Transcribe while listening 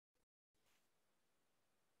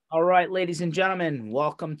All right, ladies and gentlemen,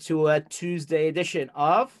 welcome to a Tuesday edition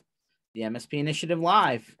of the MSP Initiative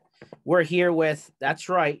Live. We're here with, that's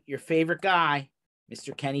right, your favorite guy,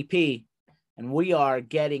 Mr. Kenny P. And we are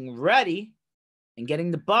getting ready and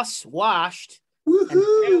getting the bus washed and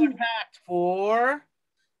the trailer packed for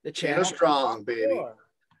the Channel Strong, baby. Tour.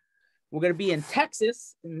 We're going to be in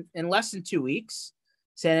Texas in less than 2 weeks.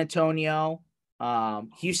 San Antonio,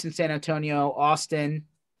 Houston, San Antonio, Austin,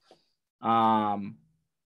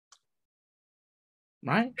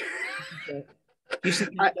 right?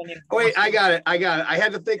 Wait, I got it. I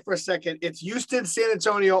had to think for a second. It's Houston, San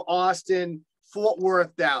Antonio, Austin, Fort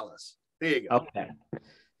Worth, Dallas. There you go. Okay.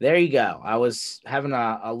 There you go. I was having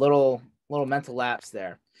a little mental lapse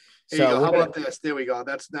there. There you go. How about this? There we go.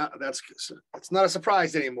 It's not a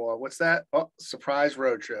surprise anymore. What's that? Oh, surprise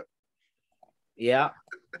road trip. Yeah.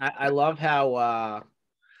 I love how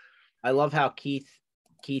Keith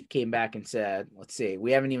came back and said, let's see,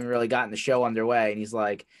 we haven't even really gotten the show underway. And he's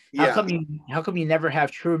like, how come you never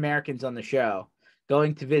have true Americans on the show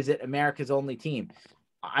going to visit America's only team?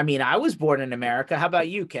 I mean, I was born in America. How about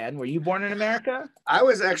you, Ken? Were you born in America? I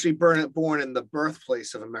was actually born in the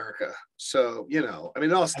birthplace of America. So,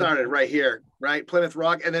 it all started right here, right? Plymouth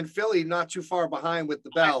Rock, and then Philly, not too far behind with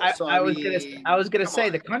the Bell. I was gonna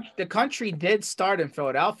say the country did start in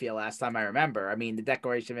Philadelphia last time I remember. I mean, the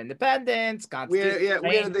Declaration of Independence. Where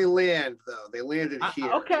did they land though? They landed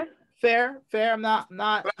here. Okay. Fair. I'm not.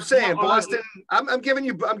 But I'm saying Boston. I'm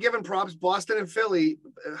giving props. Boston and Philly.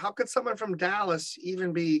 How could someone from Dallas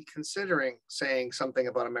even be considering saying something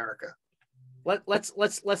about America? Let's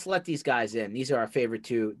let these guys in. These are our favorite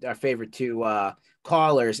two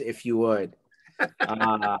callers, if you would.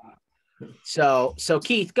 So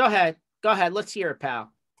Keith, go ahead. Let's hear it,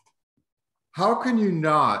 pal. How can you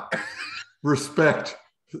not respect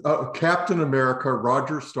Captain America,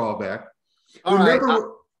 Roger Staubach? All right.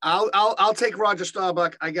 I'll take Roger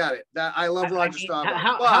Staubach. I got it. I love Roger Staubach.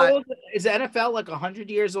 How old is the NFL? Like 100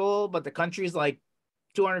 years old, but the country's like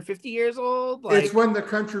 250 years old. It's when the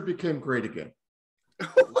country became great again.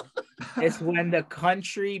 It's when the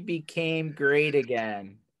country became great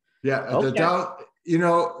again. Yeah. Okay.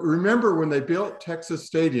 Remember when they built Texas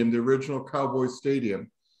Stadium, the original Cowboys Stadium,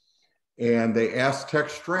 and they asked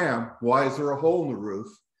Tex Stram, why is there a hole in the roof?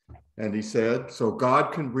 And he said, so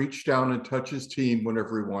God can reach down and touch his team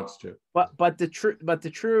whenever he wants to. But the true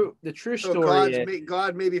story is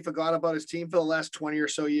God maybe forgot about his team for the last 20 or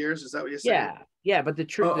so years. Is that what you're saying? Yeah. But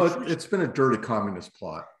it's been a dirty communist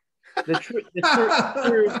plot. The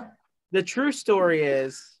true story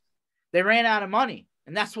is they ran out of money,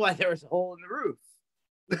 and that's why there was a hole in the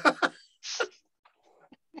roof.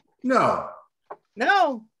 No.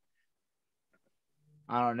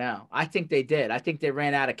 I don't know. I think they did. I think they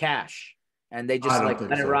ran out of cash and they just let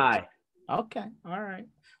it ride. Okay. All right.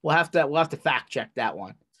 We'll have to fact check that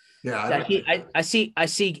one. Yeah. I see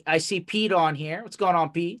Pete on here. What's going on,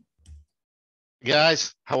 Pete?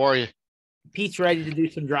 Guys, how are you? Pete's ready to do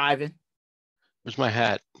some driving. Where's my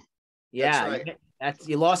hat? Yeah. That's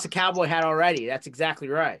you lost a cowboy hat already. That's exactly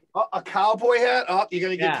right. A cowboy hat? Oh, you're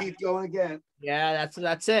going to get Pete going again. Yeah,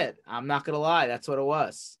 that's it. I'm not going to lie. That's what it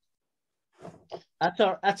was. That's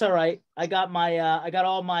all right. I got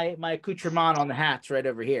all my accoutrement on the hats right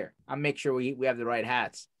over here. I'll make sure we have the right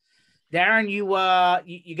hats. Darren, you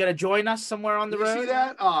gonna join us somewhere on the road? See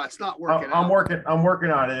that? Oh, it's not working. I'm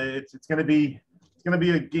working on it. It's gonna be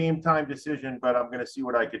a game time decision, but I'm gonna see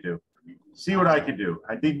what I could do.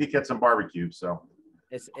 I need to get some barbecue. So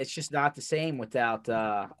it's just not the same without.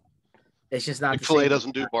 It's just not. Chick-fil-A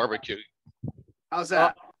doesn't do barbecue. How's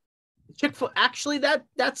that? Chick-fil-A, actually,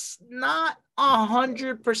 that's not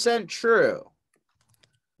 100% true.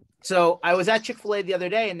 So I was at Chick-fil-A the other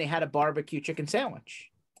day, and they had a barbecue chicken sandwich.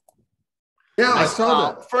 Yeah, I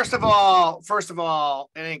saw that. First of all,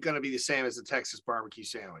 it ain't gonna be the same as the Texas barbecue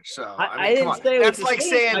sandwich. So I didn't say that's like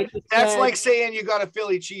saying you got a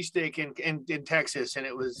Philly cheesesteak in Texas, and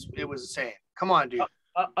it was the same. Come on, dude.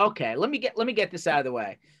 Okay, let me get this out of the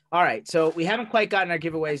way. All right, so we haven't quite gotten our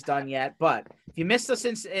giveaways done yet, but if you missed us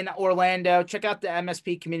in Orlando, check out the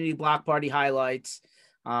MSP Community Block Party highlights.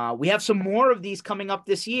 We have some more of these coming up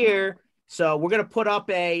this year, so we're going to put up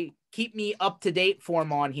a keep me up to date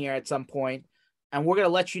form on here at some point, and we're going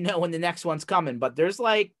to let you know when the next one's coming. But there's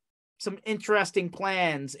like some interesting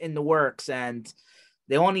plans in the works, and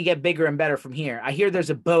they only get bigger and better from here. I hear there's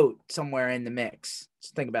a boat somewhere in the mix.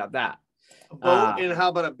 Just think about that. A boat, and how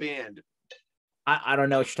about a band? I don't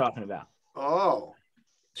know what you're talking about. Oh,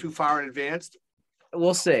 too far in advance?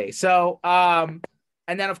 We'll see. So, and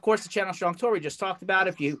then, of course, the Channel Strong tour we just talked about.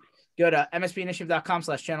 If you go to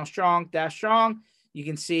mspinitiative.com/channelstrong-strong, you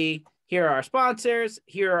can see Here are our sponsors.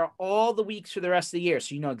 Here are all the weeks for the rest of the year.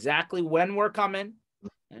 So you know exactly when we're coming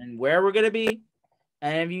and where we're going to be.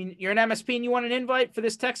 And if you're an MSP and you want an invite for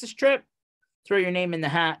this Texas trip, throw your name in the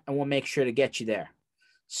hat and we'll make sure to get you there.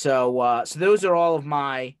 So those are all of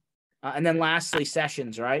my, and then lastly,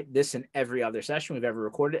 sessions, right? This and every other session we've ever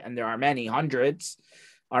recorded, and there are many, hundreds,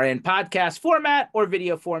 are in podcast format or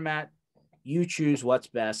video format. You choose what's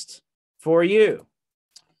best for you.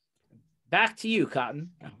 Back to you,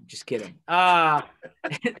 Cotton. No, just kidding.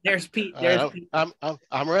 There's Pete. Pete.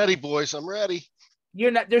 I'm ready, boys. I'm ready.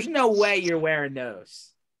 You're not. There's no way you're wearing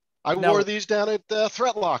those. I wore these down at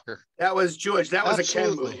Threat Locker. That was George. That was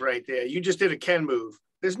Absolutely. a Ken move right there. You just did a Ken move.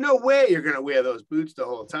 There's no way you're gonna wear those boots the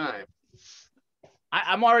whole time.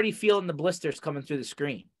 I'm already feeling the blisters coming through the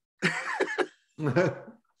screen.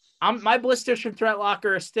 My blisters from Threat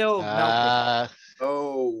Locker are still melting.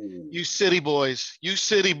 You city boys. You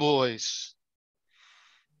city boys.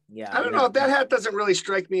 Yeah. I don't know. That hat doesn't really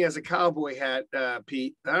strike me as a cowboy hat,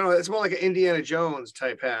 Pete. I don't know. It's more like an Indiana Jones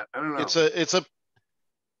type hat. I don't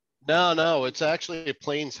know. No, it's actually a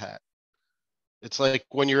plains hat. It's like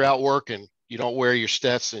when you're out working, you don't wear your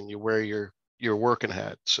Stetson, you wear your working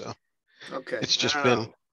hat. So okay. It's just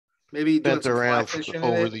been maybe bent around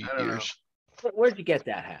over the years. Know. Where'd you get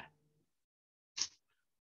that hat?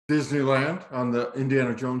 Disneyland on the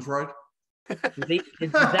Indiana Jones ride. Is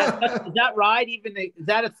that ride even? Is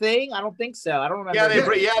that a thing? I don't think so. I don't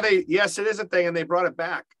remember. Yes, it is a thing, and they brought it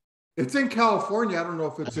back. It's in California. I don't know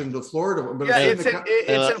if it's in the Florida one, but yeah, it's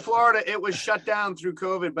in Florida. It was shut down through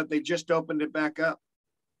COVID, but they just opened it back up.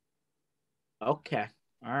 Okay.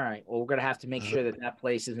 All right. Well, we're gonna have to make sure that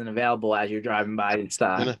place isn't available as you're driving by and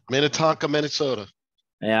stuff. Minnetonka, Minnesota.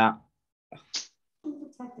 Yeah.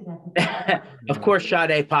 Of course,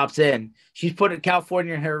 Sade pops in. She's put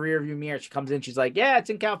California in her rearview mirror. She comes in. She's like, "Yeah,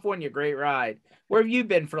 it's in California. Great ride. Where have you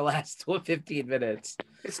been for the last 15 minutes?"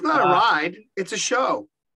 It's not a ride. It's a show.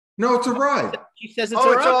 No, it's a ride. She says it's a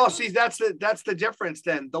ride. See, that's the difference.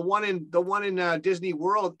 Then the one in Disney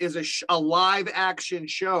World is a live action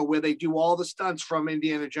show where they do all the stunts from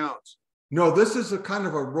Indiana Jones. No, this is a kind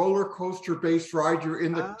of a roller coaster based ride. You're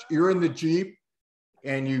in the Jeep.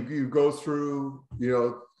 And you go through,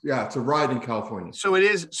 it's a ride in California. So it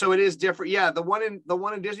is different. Yeah, the one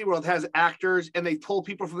in Disney World has actors and they pull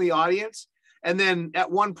people from the audience. And then at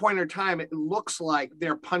one point in time, it looks like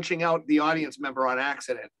they're punching out the audience member on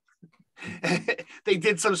accident. They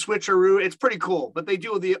did some switcheroo. It's pretty cool. But they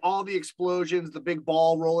do all the explosions, the big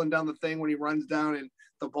ball rolling down the thing when he runs down and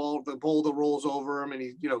the boulder rolls over him and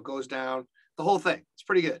he goes down. The whole thing. It's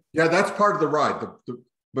pretty good. Yeah, that's part of the ride.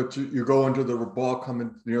 But you go into the ball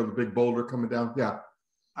coming, the big boulder coming down. Yeah.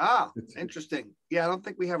 It's interesting. Yeah, I don't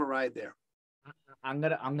think we have a ride there. I'm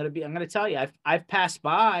gonna tell you, I've passed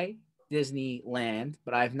by Disneyland,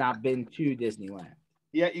 but I've not been to Disneyland.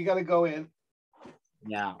 Yeah, you got to go in.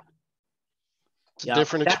 Yeah. It's a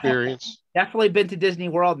different experience. Definitely been to Disney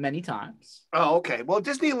World many times. Oh, okay. Well,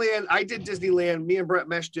 Disneyland, I did Disneyland. Me and Brett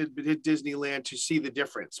Mesh did Disneyland to see the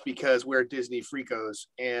difference because we're Disney freakos.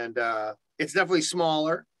 And it's definitely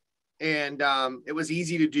smaller. And it was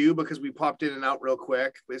easy to do because we popped in and out real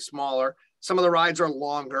quick. It's smaller. Some of the rides are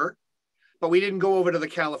longer. But we didn't go over to the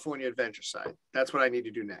California Adventure side. That's what I need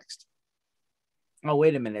to do next. Oh,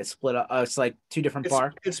 wait a minute. It's split up. It's like two different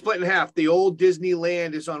parks. It's split in half. The old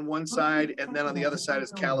Disneyland is on one side, and then on the other side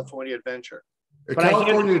is California Adventure.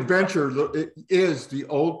 California Adventure is the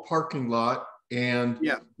old parking lot and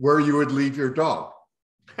where you would leave your dog.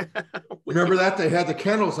 Remember that? They had the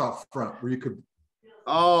kennels out front where you could.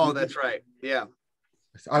 Oh, that's right. Yeah.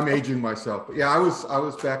 I'm aging myself. But yeah, I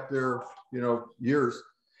was back there, years.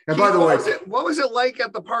 And by the way, what was it like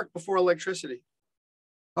at the park before electricity?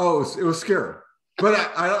 Oh, it was scary. But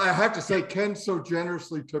I have to say, Ken so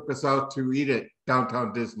generously took us out to eat at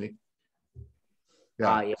downtown Disney.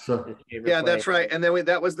 Yeah, that's right. And then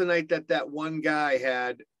that was the night that one guy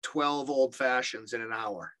had 12 old fashions in an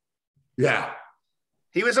hour. Yeah,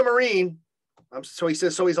 he was a Marine. So he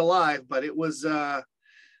says, so he's alive. But it was, I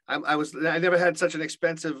never had such an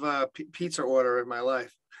expensive pizza order in my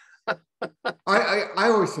life. I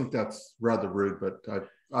always think that's rather rude, but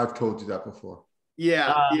I've told you that before.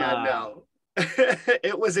 No.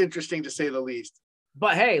 It was interesting to say the least.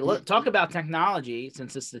 But hey, look, talk about technology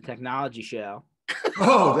since it's the technology show.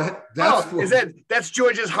 That's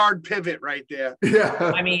George's hard pivot right there.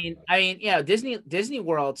 Yeah. I mean, Disney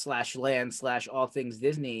World /land/ all things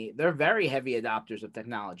Disney, they're very heavy adopters of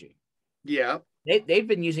technology. Yeah. They've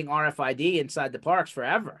been using RFID inside the parks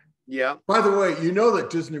forever. Yeah. By the way, you know that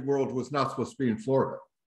Disney World was not supposed to be in Florida.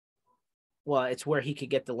 Well, it's where he could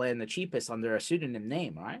get the land the cheapest under a pseudonym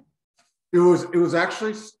name, right? It was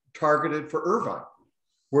actually targeted for Irvine,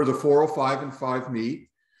 where the 405 and 5 meet.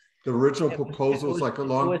 The original proposal was like a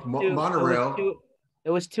long monorail.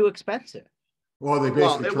 It was too expensive. Well, they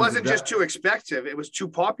Well, basically it wasn't just too expensive. It was too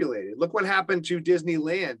populated. Look what happened to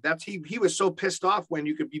Disneyland. He was so pissed off when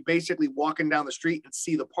you could be basically walking down the street and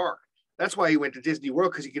see the park. That's why he went to Disney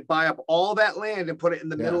World, because he could buy up all that land and put it in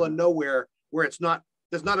the middle of nowhere where there's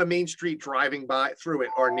not a main street driving by through it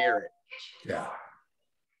or near it. Yeah.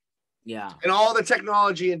 Yeah. And all the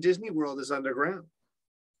technology in Disney World is underground.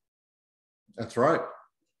 That's right.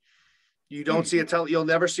 You don't see you'll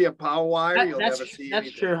never see a power wire. You'll never see that's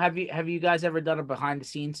anything. true. Have you guys ever done a behind the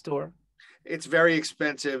scenes tour? It's very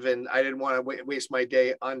expensive, and I didn't want to waste my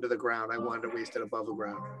day under the ground. I wanted to waste it above the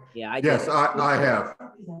ground. Yeah, I have.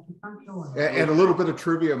 And a little bit of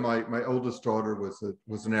trivia: my oldest daughter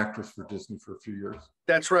was an actress for Disney for a few years.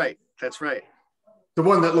 That's right. That's right. The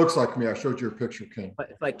one that looks like me. I showed you a picture, Ken.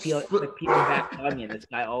 But it's like peeling back the onion. This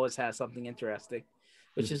guy always has something interesting,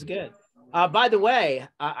 which is good. By the way,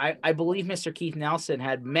 I believe Mr. Keith Nelson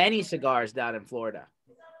had many cigars down in Florida.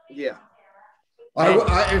 Yeah.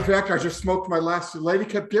 In fact, I just smoked my last. The lady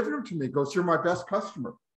kept giving them to me. Goes, "You're my best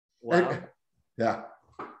customer." Wow. Yeah.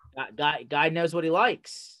 Guy knows what he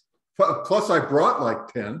likes. Plus, I brought like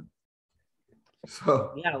 10.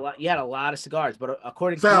 So you had a lot of cigars, but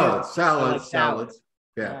according to salads.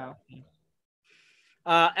 Yeah.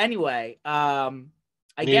 Anyway, I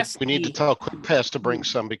guess we need to tell Quick Pass to bring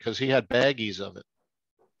some, because he had baggies of it.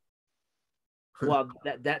 Well,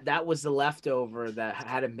 that was the leftover that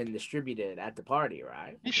hadn't been distributed at the party,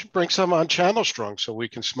 right? You should bring some on Channel Strong so we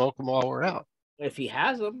can smoke them while we're out. If he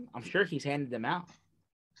has them, I'm sure he's handed them out.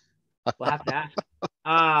 We'll have to ask.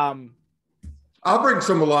 I'll bring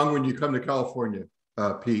some along when you come to California,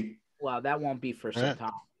 Pete. Well, that won't be for some time.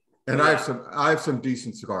 And I have some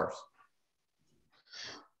decent cigars.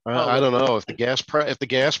 I don't know if the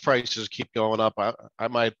gas prices keep going up. I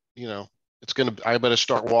might, I better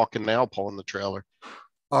start walking now, pulling the trailer.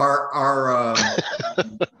 Get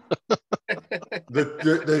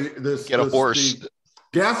a horse. The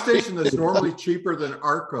gas station that's normally cheaper than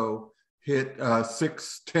Arco hit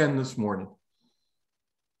 $6.10 this morning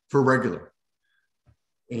for regular.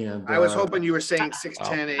 And I was hoping you were saying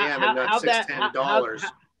 6:10 a.m. and not $6.10.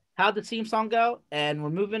 How'd the theme song go? And we're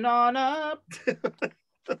moving on up.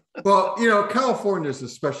 Well, California is a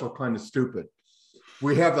special kind of stupid.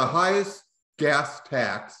 We have the highest gas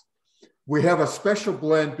tax. We have a special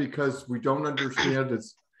blend because we don't understand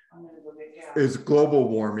is global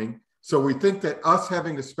warming. So we think that us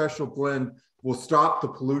having a special blend will stop the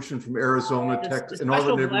pollution from Arizona, Texas, and all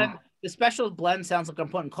the neighborhoods. The special blend sounds like I'm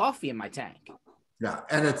putting coffee in my tank. Yeah,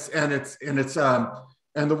 and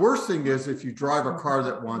the worst thing is if you drive a car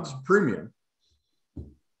that wants premium,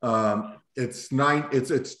 it's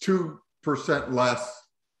 2% less,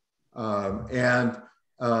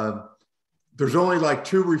 there's only like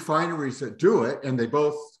 2 refineries that do it, and they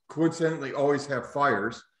both coincidentally always have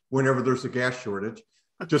fires whenever there's a gas shortage.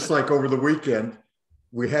 Just like over the weekend,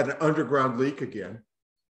 we had an underground leak again,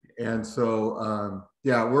 and so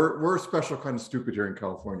we're a special kind of stupid here in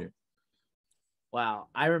California. Wow,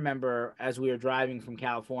 I remember as we were driving from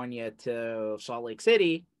California to Salt Lake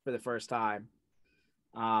City for the first time,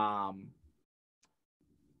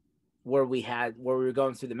 where we were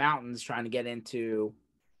going through the mountains trying to get into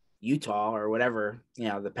Utah or whatever,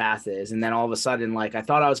 the path is. And then all of a sudden, like, I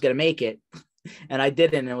thought I was going to make it and I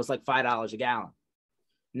didn't. And it was like $5 a gallon.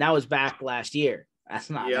 And that was back last year. That's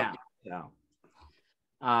not now.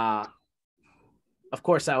 So, of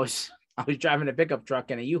course I was driving a pickup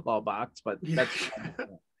truck and a U-Haul box, but that's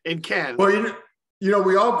in Ken. Well,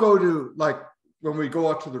 we all go to, like, when we go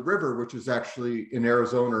out to the river, which is actually in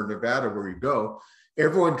Arizona or Nevada where you go,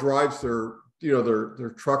 everyone drives their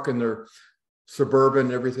truck and their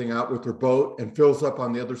Suburban, everything out with their boat and fills up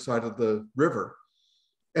on the other side of the river.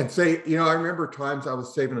 And say, I remember times I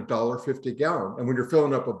was saving $1.50 a gallon. And when you're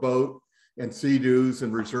filling up a boat and sea-doos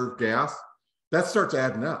and reserve gas, that starts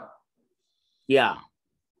adding up. Yeah,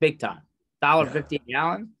 big time. $1.50 a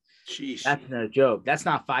gallon. Jeez. That's no joke. That's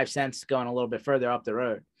not 5 cents going a little bit further up the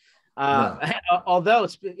road. Although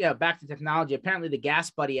back to technology, apparently the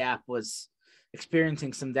Gas Buddy app was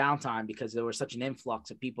experiencing some downtime because there was such an influx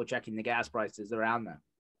of people checking the gas prices around them.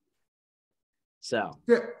 So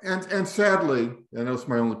and sadly, and that was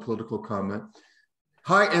my only political comment,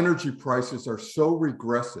 high energy prices are so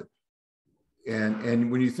regressive. And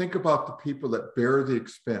when you think about the people that bear the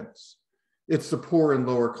expense, it's the poor and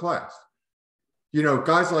lower class.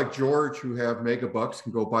 Guys like George who have mega bucks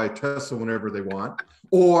can go buy a Tesla whenever they want.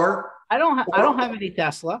 Or I don't have any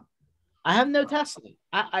Tesla. I have no Tesla.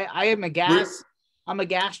 I am a gas. I'm a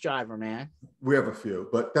gas driver, man. We have a few,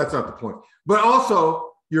 but that's not the point. But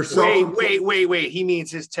also, yourself. Wait. He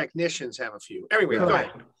means his technicians have a few. Anyway, go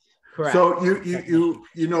ahead. Correct. So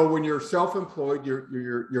you know, when you're self-employed,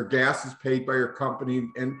 your gas is paid by your company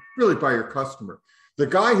and really by your customer. The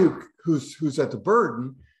guy who's at the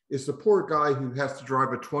burden is the poor guy who has to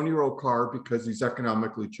drive a 20-year-old car because he's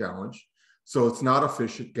economically challenged. So it's not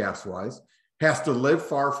efficient gas-wise. Has to live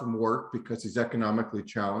far from work because he's economically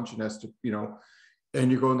challenged and has to, you know,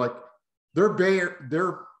 and you're going like, they're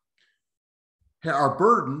are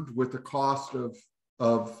burdened with the cost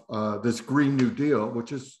of this Green New Deal,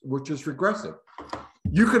 which is regressive.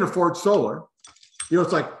 You can afford solar. You know,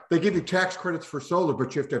 it's like they give you tax credits for solar,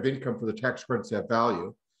 but you have to have income for the tax credits to have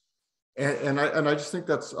value. And I just think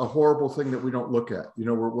that's a horrible thing that we don't look at. You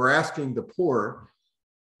know, we're asking the poor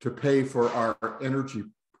to pay for our energy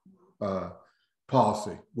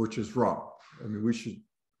policy, which is wrong. I mean, we should.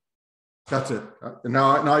 That's it.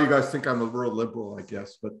 Now you guys think I'm a real liberal, I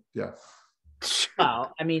guess, but yeah.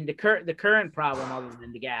 Well, I mean, the current problem, other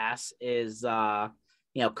than the gas, is you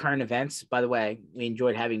know, current events. By the way, we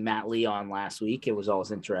enjoyed having Matt Lee on last week. It was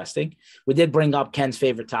always interesting. We did bring up Ken's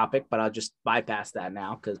favorite topic, but I'll just bypass that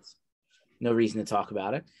now because no reason to talk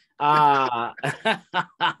about it. By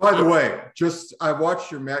the way, I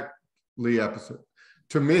watched your Matt Lee episode.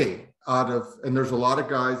 To me, and there's a lot of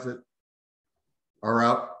guys that are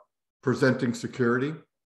out presenting security.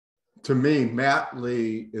 To me, Matt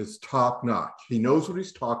Lee is top notch. He knows what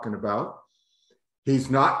he's talking about. He's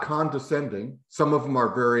not condescending. Some of them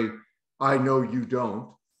are very, I know you don't.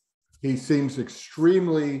 He seems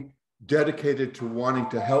extremely dedicated to wanting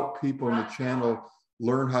to help people in the channel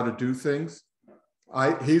learn how to do things.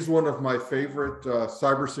 He's one of my favorite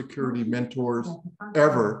cybersecurity mentors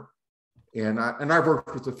ever. And I've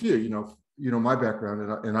worked with a few, you know my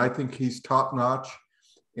background, and I think he's top notch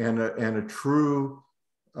and a true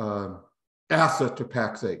asset to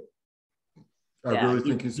PAX 8. I really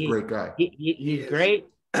think he's a great guy. He's great.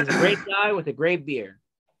 He's a great guy with a great beard.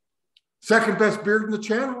 Second best beard in the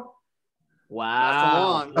channel.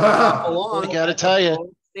 Wow. Not for long. I gotta tell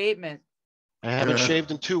you, Statement. I haven't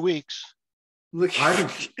shaved in 2 weeks. Look, I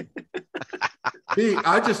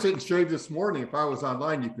just didn't shave this morning. If I was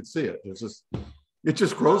online, you could see it. It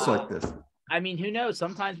just grows like this. I mean, who knows?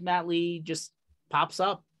 Sometimes Matt Lee just pops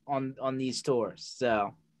up on these tours.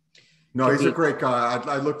 So no, he's a great guy.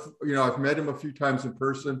 I look, you know, I've met him a few times in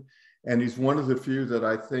person, and he's one of the few that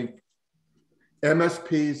I think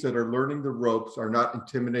MSPs that are learning the ropes are not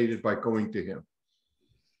intimidated by going to him.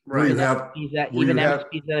 right. Even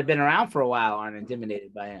MSPs that have been around for a while aren't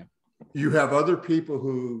intimidated by him. You have other people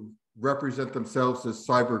who represent themselves as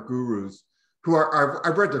cyber gurus who are,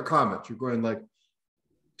 I've read their comments. You're going like,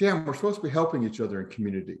 damn, we're supposed to be helping each other in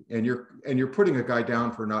community. And you're putting a guy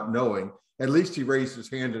down for not knowing. At least he raised his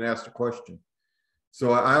hand and asked a question.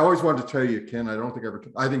 So I always wanted to tell you, Ken,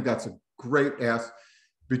 I think that's a great ask.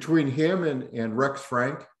 Between him and Rex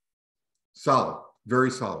Frank, solid, very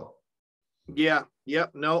solid. Yeah.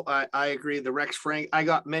 Yep. No, I agree. The Rex Frank, I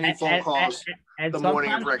got many phone calls and the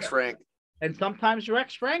morning of Rex Frank. And sometimes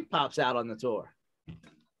Rex Frank pops out on the tour.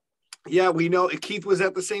 Yeah, we know Keith was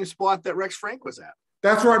at the same spot that Rex Frank was at.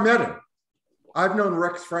 That's where I met him. I've known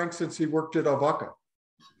Rex Frank since he worked at Alvaca.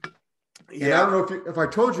 Yeah. And I don't know if I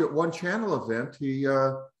told you at one channel event, he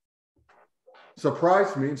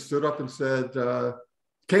surprised me and stood up and said,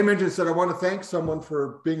 came in and said, I want to thank someone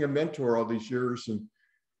for being a mentor all these years.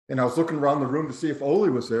 And I was looking around the room to see if Oli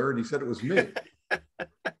was there, and he said it was me,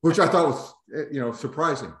 which I thought was,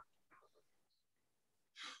 surprising.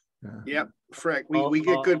 Yep, Frank, we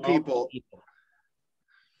get good people.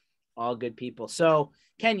 All good people. So,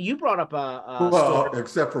 Ken, you brought up a well, story.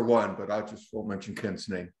 Except for one, but I just won't mention Ken's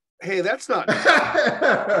name. Hey, that's not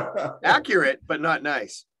accurate, but not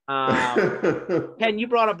nice. Ken, you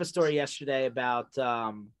brought up a story yesterday about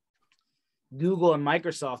Google and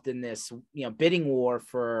Microsoft in this, bidding war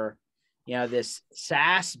for, this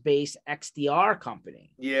SaaS-based XDR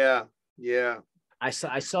company. Yeah. I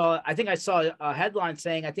saw a headline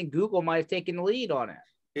saying I think Google might have taken the lead on it.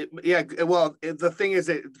 The thing is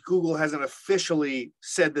that Google hasn't officially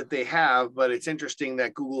said that they have, but it's interesting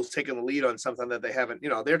that Google's taken the lead on something that they haven't.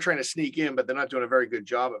 They're trying to sneak in, but they're not doing a very good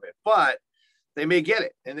job of it. But they may get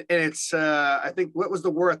it, and it's I think what was the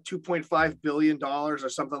worth $2.5 billion or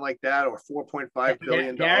something like that, or $4.5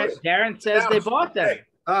 billion. Darren says they bought them.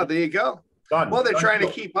 Oh, there you go. Well, they're trying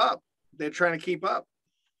to keep up.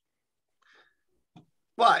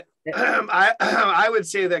 But I would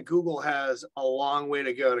say that Google has a long way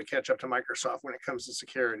to go to catch up to Microsoft when it comes to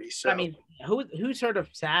security. So I mean, who's heard of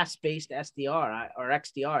SaaS-based SDR or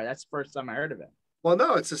XDR? That's the first time I heard of it. Well,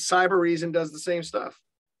 no, it's a Cyber Reason does the same stuff.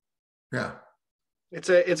 Yeah. It's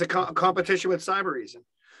a competition with Cyber Reason.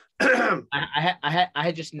 I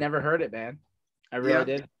had just never heard it, man. I really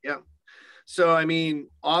did. Yeah. So I mean,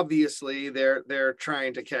 obviously they're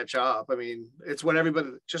trying to catch up. I mean, it's what everybody.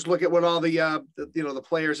 Just look at what all the the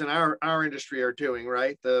players in our industry are doing,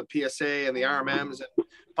 right? The PSA and the RMMs and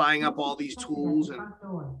buying up all these tools. And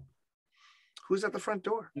who's at the front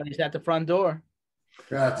door? Somebody's at the front door.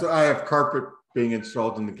 Yeah, so I have carpet being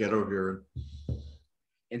installed in the ghetto here.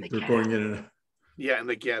 In the They're ghetto. going in and Yeah, in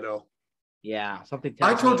the ghetto. Yeah, something.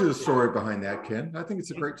 I told you the story behind that, Ken. I think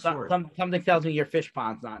it's a great story. Something tells me your fish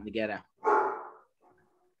pond's not in the ghetto.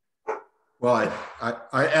 Well,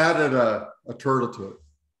 I added a turtle to it.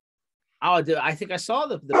 Oh, dude, I think I saw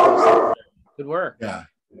the post. Good work. Yeah.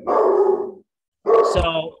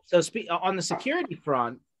 So on the security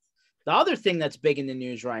front, the other thing that's big in the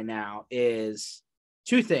news right now is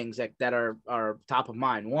two things that are top of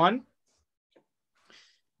mind. One,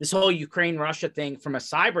 this whole Ukraine-Russia thing from a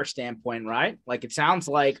cyber standpoint, right? Like it sounds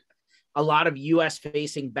like a lot of U.S.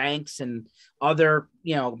 facing banks and other,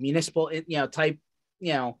 municipal, type,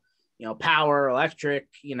 power, electric,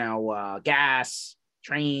 gas,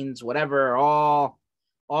 trains, whatever, all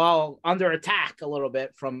under attack a little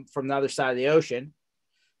bit from the other side of the ocean.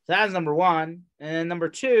 So that's number one. And then number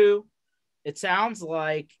two, it sounds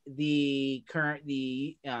like the current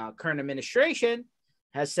administration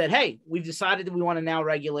has said, hey, we've decided that we want to now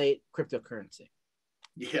regulate cryptocurrency.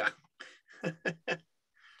 Yeah.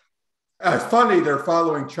 It's funny they're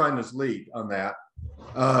following China's lead on that,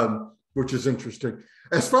 which is interesting.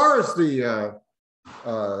 As far as the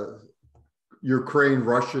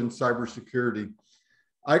Ukraine-Russian cybersecurity,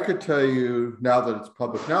 I could tell you now that it's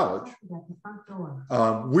public knowledge,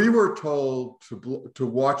 we were told to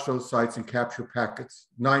watch those sites and capture packets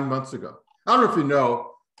 9 months ago. I don't know if you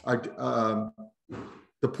know,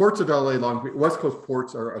 the ports of LA, West Coast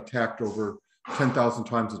ports are attacked over 10,000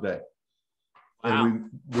 times a day. Wow.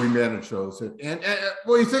 And we manage those. And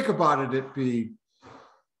when you think about it, it'd be,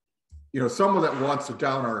 someone that wants to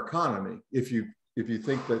down our economy. If you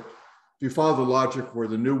think that, if you follow the logic where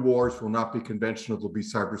the new wars will not be conventional, they'll be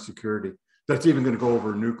cybersecurity. That's even going to go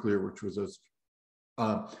over nuclear, which was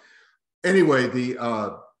anyway,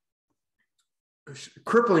 the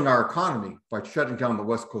crippling our economy by shutting down the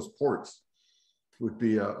West Coast ports would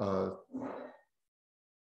be a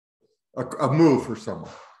move for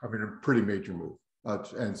someone. I mean, a pretty major move.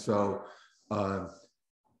 And so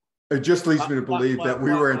it just leads me to believe that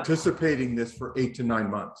we were anticipating this for 8 to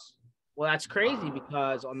 9 months. Well, that's crazy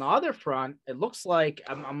because on the other front, it looks like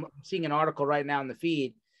I'm seeing an article right now in the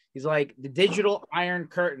feed. He's like the digital iron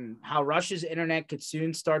curtain, how Russia's internet could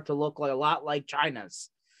soon start to look like a lot like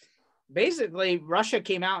China's. Basically, Russia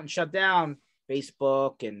came out and shut down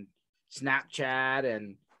Facebook and Snapchat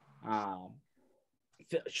and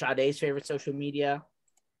Sade's favorite social media,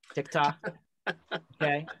 TikTok.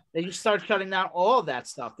 Okay, they just started shutting down all of that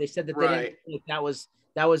stuff. They said that they didn't think that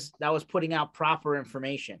was putting out proper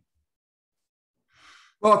information.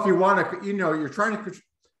 Well, if you want to, you're trying to,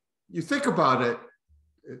 you think about it.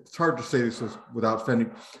 It's hard to say this without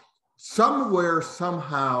offending. Somewhere,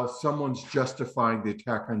 somehow, someone's justifying the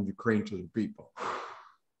attack on Ukraine to the people.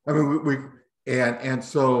 I mean, and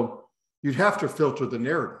so you'd have to filter the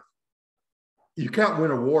narrative. You can't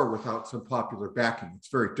win a war without some popular backing. It's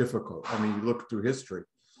very difficult. I mean, you look through history.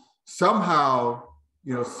 Somehow,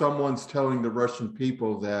 someone's telling the Russian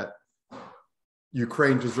people that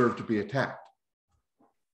Ukraine deserved to be attacked.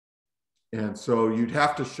 And so you'd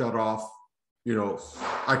have to shut off,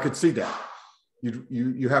 I could see that.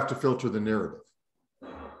 You have to filter the narrative.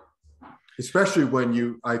 Especially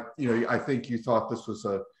when I think you thought this was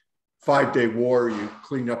a 5-day war, you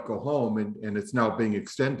clean up, go home, and it's now being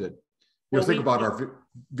extended. Think about our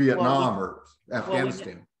Vietnam or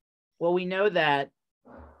Afghanistan. Well, we know that,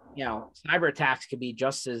 cyber attacks could be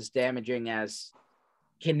just as damaging as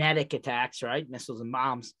kinetic attacks, right? Missiles and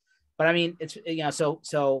bombs. But I mean, it's,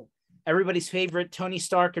 so everybody's favorite Tony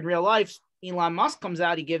Stark in real life, Elon Musk comes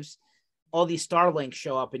out, he gives all these Starlinks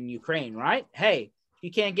show up in Ukraine, right? Hey, you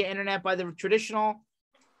can't get internet by the traditional,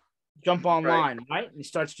 jump online, right? And he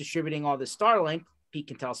starts distributing all this Starlink. Pete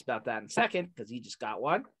can tell us about that in a second because he just got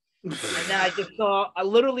one. And then I just saw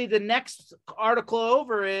literally the next article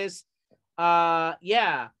over is, they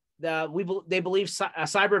believe a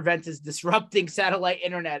cyber event is disrupting satellite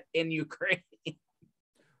internet in Ukraine.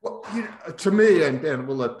 Well, to me, and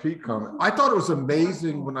we'll let Pete comment. I thought it was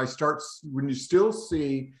amazing when you still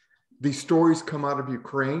see these stories come out of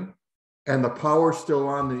Ukraine, and the power's still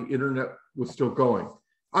on, the internet was still going.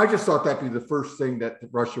 I just thought that'd be the first thing that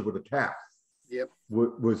Russia would attack. Yep.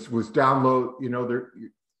 Was download, you know,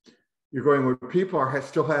 you're going where people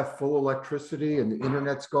still have full electricity and the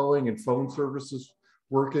internet's going and phone services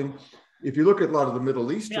working. If you look at a lot of the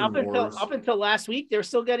Middle Eastern wars, up until last week, they were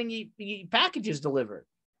still getting packages delivered.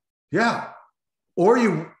 Yeah. Or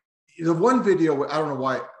the one video, I don't know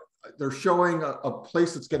why, they're showing a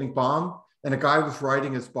place that's getting bombed and a guy was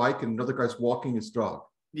riding his bike and another guy's walking his dog.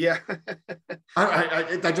 Yeah.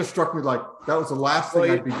 That just struck me like that was the last thing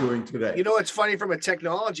I'd be doing today. You know, it's funny from a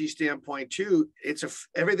technology standpoint too.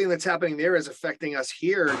 Everything that's happening there is affecting us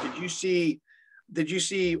here. Did you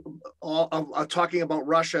see all talking about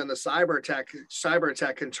Russia and the cyber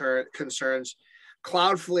attack concerns?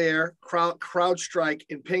 Cloudflare, CrowdStrike,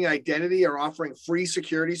 and Ping Identity are offering free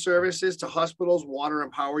security services to hospitals, water,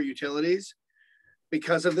 and power utilities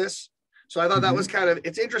because of this. So I thought that was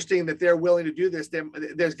it's interesting that they're willing to do this.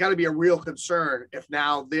 There's got to be a real concern if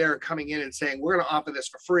now they're coming in and saying, we're going to offer this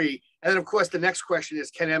for free. And then of course, the next question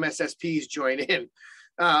is, can MSSPs join in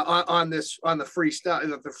on the free stuff,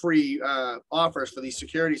 the free offers for these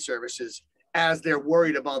security services as they're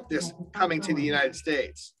worried about this coming to the United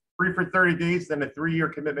States? Free for 30 days, then a 3-year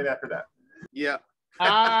commitment after that. Yeah.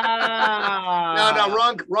 No,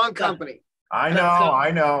 wrong company. I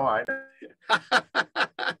know.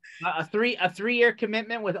 A 3-year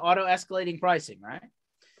commitment with auto escalating pricing, right?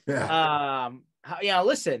 Yeah.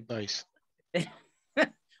 Listen. Nice.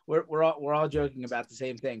 we're all joking about the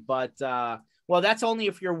same thing, but well, that's only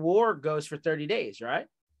if your war goes for 30 days, right?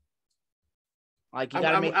 Like you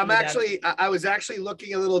got to make. I was actually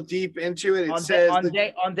looking a little deep into it. It says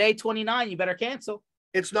on day 29, you better cancel.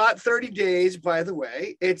 It's not 30 days, by the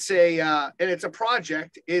way. It's and it's a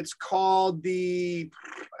project. It's called it's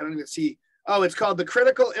called the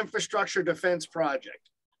Critical Infrastructure Defense Project.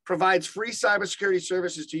 Provides free cybersecurity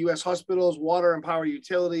services to U.S. hospitals, water and power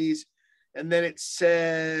utilities. And then it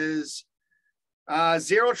says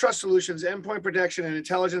zero trust solutions, endpoint protection, and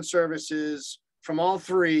intelligence services from all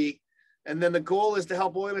three. And then the goal is to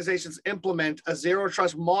help organizations implement a zero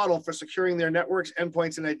trust model for securing their networks,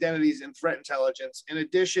 endpoints, and identities in threat intelligence. In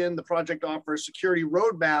addition, the project offers security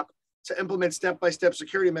roadmap to implement step-by-step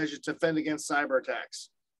security measures to defend against cyber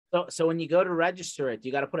attacks. So when you go to register it,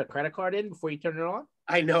 you got to put a credit card in before you turn it on?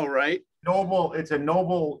 I know, right? It's a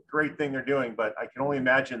noble, great thing they're doing, but I can only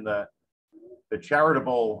imagine the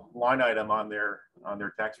charitable line item on their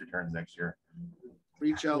tax returns next year.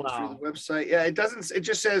 Reach out through the website. Yeah, it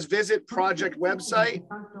just says visit project website,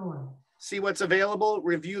 see what's available,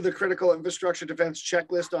 review the critical infrastructure defense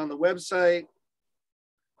checklist on the website.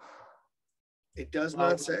 It does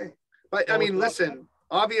not say. But I mean, listen,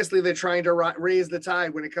 obviously they're trying to raise the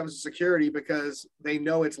tide when it comes to security because they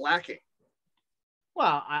know it's lacking.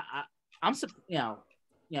 Well, I'm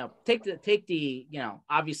take the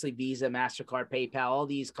obviously Visa, MasterCard, PayPal, all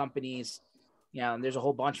these companies. And there's a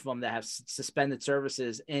whole bunch of them that have suspended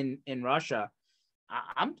services in Russia.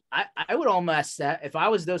 I would almost, if I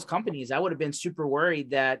was those companies, I would have been super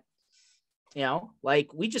worried that,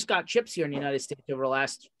 like we just got chips here in the United States over the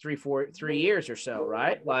last 3 years or so,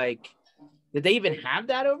 right? Like, did they even have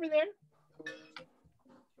that over there?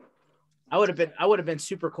 I would have been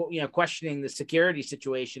super, questioning the security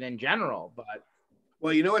situation in general, but.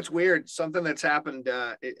 Well, it's weird. Something that's happened.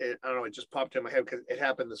 I don't know. It just popped in my head because it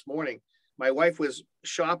happened this morning. My wife was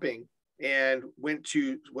shopping and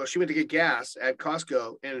she went to get gas at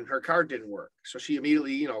Costco and her card didn't work. So she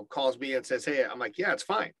immediately, calls me and says, hey, I'm like, yeah, it's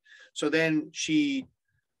fine. So then she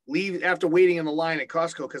leaves after waiting in the line at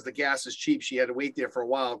Costco because the gas is cheap. She had to wait there for a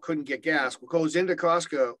while, couldn't get gas, goes into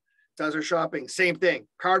Costco, does her shopping, same thing.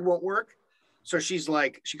 Card won't work. So she's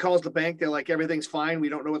like, she calls the bank. They're like, everything's fine. We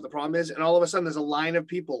don't know what the problem is. And all of a sudden there's a line of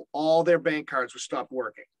people, all their bank cards were stopped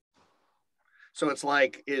working. So it's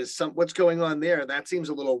like, what's going on there? That seems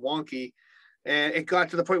a little wonky. And it got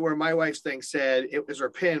to the point where my wife's thing said it was her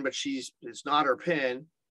PIN, but it's not her PIN.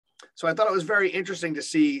 So I thought it was very interesting to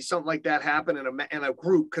see something like that happen in a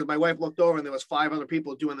group, because my wife looked over and there was 5 other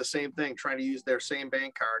people doing the same thing, trying to use their same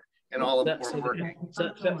bank card, and all of them weren't working.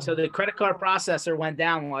 So the credit card processor went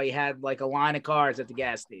down while you had like a line of cars at the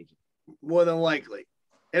gas station. More than likely.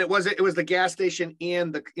 And it was the gas station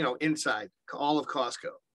and the, inside all of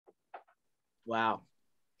Costco. Wow.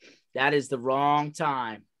 That is the wrong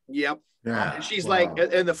time. Yep. Yeah. And she's like,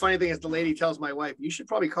 and the funny thing is the lady tells my wife, you should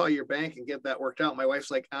probably call your bank and get that worked out. My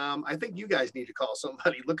wife's like, I think you guys need to call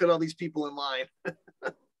somebody. Look at all these people in line.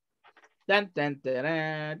 Dun, dun, dun,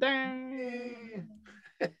 dun, dun.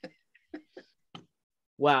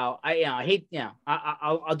 Wow. I hate,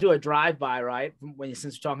 I'll do a drive-by, right?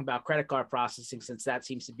 Since we're talking about credit card processing, since that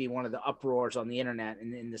seems to be one of the uproars on the internet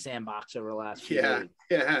and in the sandbox over the last few weeks.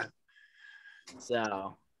 Yeah.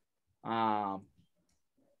 So, The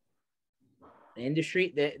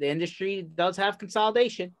industry does have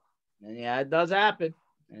consolidation, and yeah, it does happen.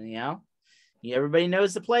 And everybody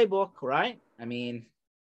knows the playbook, right? I mean,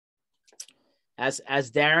 as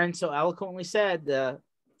Darren so eloquently said, the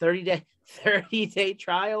 30-day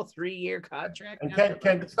trial, 3-year contract. And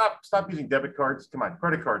Ken, stop using debit cards. Come on,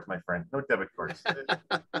 credit cards, my friend. No debit cards.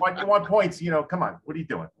 You want points? Come on. What are you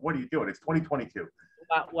doing? It's 2022.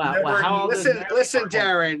 Listen,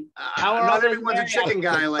 Darren. Not everyone's a chicken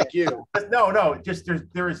guy like you. No. Just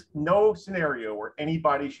there is no scenario where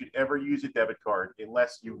anybody should ever use a debit card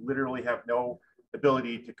unless you literally have no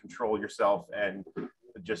ability to control yourself and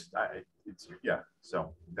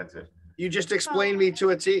So that's it. You just explained me to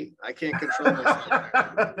a T. I can't control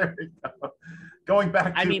myself. There you go. Going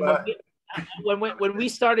back to. When we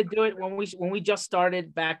started doing when we just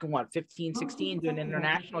started back in 15, 16 doing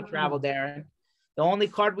international travel, Darren. The only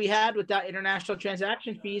card we had without international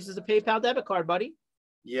transaction fees is a PayPal debit card, buddy.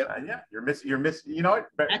 Yep. Yeah, you're missing. You know what?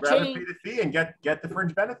 Rather pay the fee and get the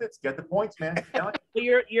fringe benefits, get the points, man.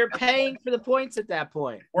 You're paying for the points at that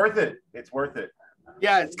point. Worth it. It's worth it.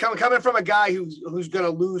 Yeah, it's coming from a guy who's going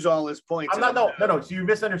to lose all his points. No. So you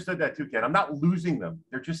misunderstood that too, Ken. I'm not losing them.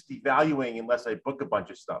 They're just devaluing unless I book a bunch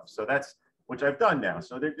of stuff. So that's which I've done now.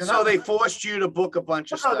 So they forced you to book a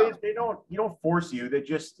bunch of stuff. They don't. You don't force you. They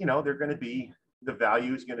just they're going to be. The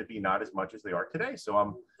value is going to be not as much as they are today.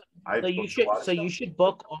 So you should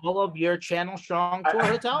book all of your Channel Strong Tour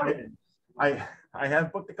hotel. I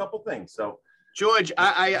have booked a couple things. So George,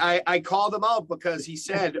 I called him out because he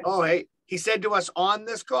said, he said to us on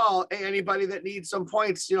this call, hey, anybody that needs some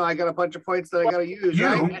points, I got a bunch of points that I got to use.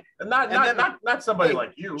 Right? Not somebody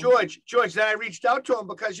like you, George. Then I reached out to him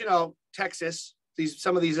because Texas.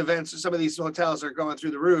 Some of these events, some of these hotels are going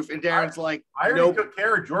through the roof, and Darren's like, I already took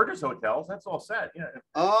care of George's hotels. That's all set. Yeah.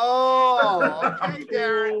 Oh, okay,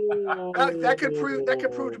 Darren. That could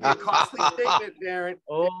prove to be a costly statement, Darren.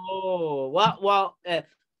 Oh, well.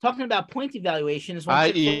 Talking about point evaluation is now. I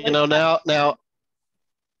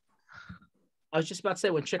was just about to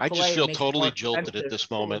say when Chick-fil-A. I just feel totally jolted at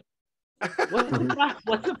this moment. What's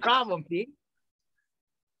the problem, Pete?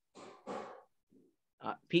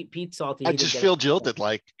 Pete salty. I just feel jilted.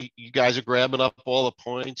 Like you guys are grabbing up all the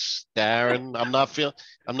points, Darren. I'm not feeling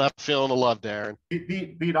the love, Darren.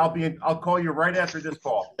 Pete, I'll call you right after this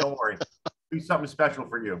call. Don't worry. Do something special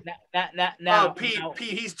for you.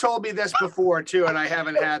 Pete, he's told me this before too, and I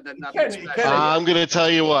haven't had that. Nothing special. I'm gonna tell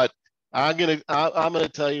you what. I'm gonna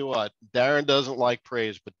tell you what. Darren doesn't like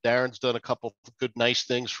praise, but Darren's done a couple of good, nice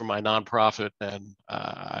things for my nonprofit, and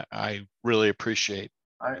I really appreciate.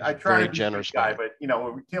 I try to be a generous guy, but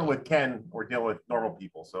when we deal with Ken, we're dealing with normal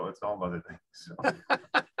people, so it's all other things. So.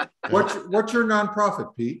 What's your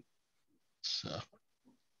nonprofit, Pete? So,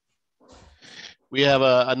 we have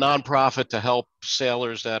a nonprofit to help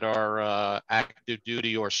sailors that are active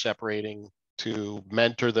duty or separating, to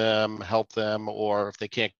mentor them, help them, or if they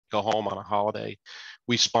can't go home on a holiday,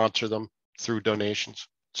 we sponsor them through donations.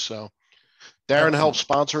 So Darren helped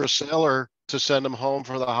sponsor a sailor to send him home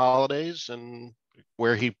for the holidays, and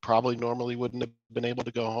where he probably normally wouldn't have been able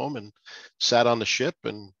to go home, and sat on the ship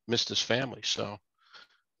and missed his family. So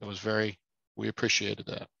it was we appreciated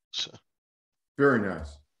that. So very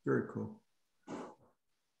nice. Very cool.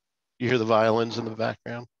 You hear the violins in the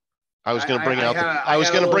background? I was going to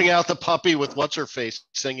bring out the puppy with what's her face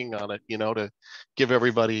singing on it, to give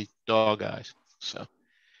everybody dog eyes. So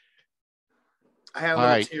I had a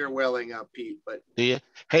little tear welling up, Pete, but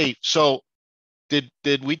hey, so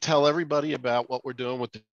did we tell everybody about what we're doing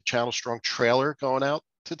with the Channel Strong trailer going out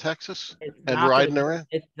to Texas and riding around?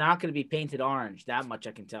 It's not going to be painted orange. That much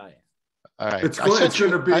I can tell you. All right. It's going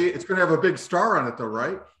to have a big star on it though,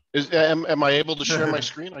 right? Am I able to share my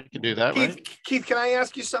screen? I can do that, right? Keith, can I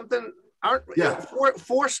ask you something?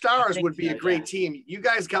 Four stars would be a great team. You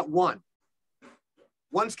guys got one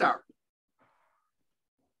star.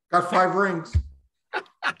 Got 5 rings.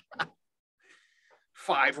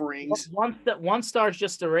 5 rings. One star is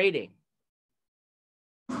just a rating.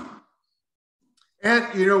 And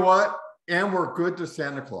you know what? And we're good to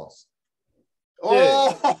Santa Claus.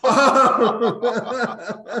 Oh.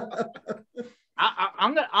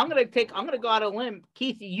 I'm gonna go out on a limb.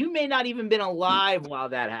 Keith, you may not even been alive while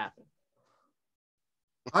that happened.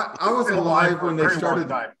 I was alive when they started.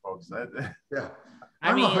 Time, folks. Yeah.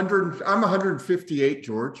 I'm 158,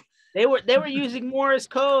 George. They were using Morse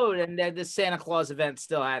code, and the Santa Claus event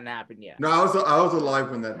still hadn't happened yet. No, I was alive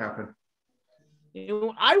when that happened.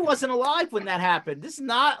 I wasn't alive when that happened. This is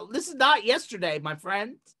not yesterday, my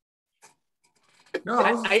friend. No,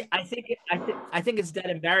 I think it's dead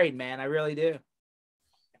and buried, man. I really do.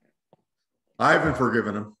 I haven't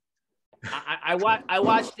forgiven him.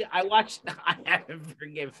 watched it. I haven't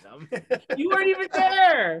forgiven them. You weren't even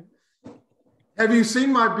there. Have you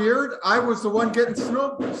seen my beard? I was the one getting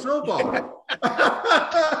snowballed.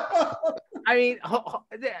 I mean,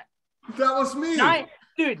 That was me.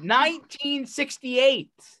 Dude,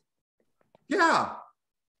 1968. Yeah.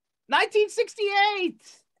 1968.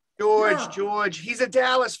 George, he's a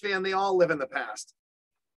Dallas fan. They all live in the past.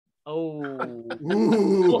 Oh.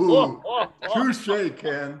 Ooh. Touche,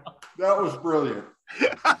 Ken. That was brilliant.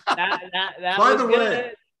 That By was the good.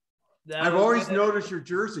 way, I've always noticed your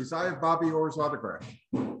jerseys. I have Bobby Orr's autograph.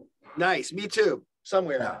 Nice. Me too.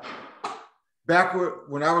 Somewhere. Yeah. Back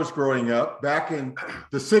when I was growing up, back in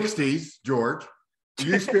the 60s, George,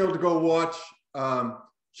 you used to be able to go watch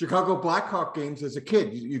Chicago Blackhawk games as a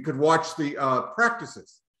kid. You could watch the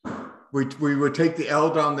practices. We would take the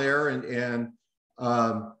L down there and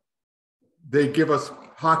they'd give us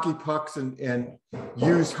hockey pucks and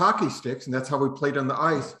use hockey sticks, and that's how we played on the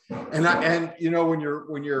ice. And you know, when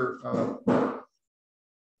you're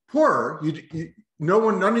poorer,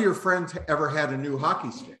 none of your friends ever had a new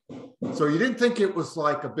hockey stick, so you didn't think it was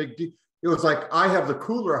like a big deal. It was like, I have the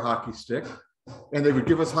cooler hockey stick, and they would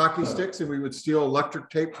give us hockey sticks, and we would steal electric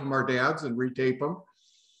tape from our dads and retape them.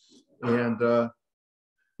 And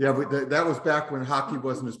that was back when hockey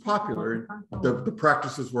wasn't as popular. The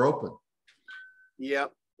practices were open.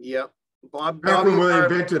 Yep. Back when we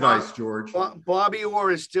invented ice, George. Bobby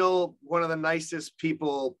Orr is still one of the nicest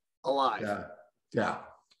people alive. Yeah.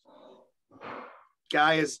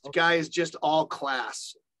 Guy is just all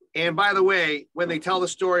class. And by the way, when they tell the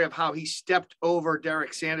story of how he stepped over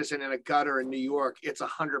Derek Sanderson in a gutter in New York, it's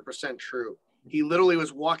 100% true. He literally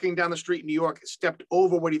was walking down the street in New York, stepped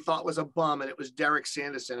over what he thought was a bum, and it was Derek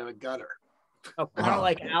Sanderson in a gutter. Oh, kind of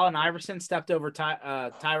like Allen Iverson stepped over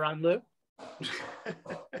Tyronn Lue.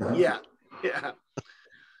 Yeah.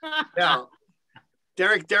 Now,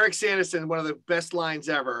 Derek Sanderson, one of the best lines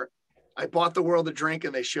ever. I bought the world a drink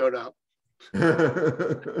and they showed up.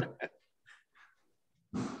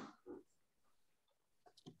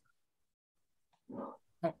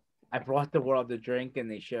 I brought the world a drink and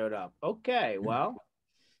they showed up. Okay, well,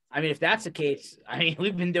 I mean, if that's the case, I mean,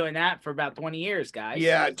 we've been doing that for about 20 years, guys.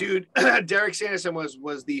 Yeah, dude. Derek Sanderson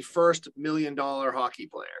was the first $1 million hockey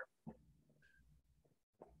player.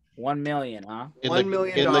 1 million, huh? $1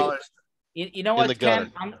 million. You know what,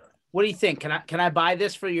 Ken? What do you think? Can I buy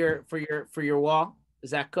this for your wall?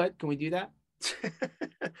 Is that good? Can we do that?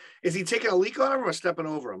 Is he taking a leak on him or stepping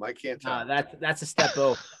over him? I can't tell. That's a step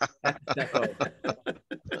over. That's a step over.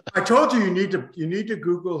 I told you need to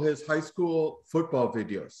Google his high school football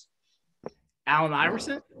videos. Allen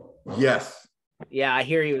Iverson? Yes. Yeah, I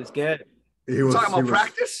hear he was good. He was talking about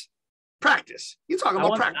practice. Practice. You talking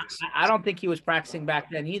about practice? I don't think he was practicing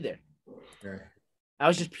back then either. Okay. That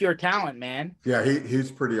was just pure talent, man. Yeah,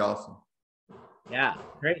 he's pretty awesome. Yeah,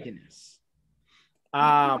 craziness.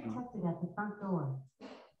 A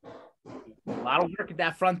lot of work at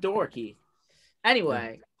that front door, Keith.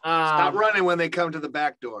 Anyway, stop running when they come to the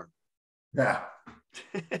back door. Yeah.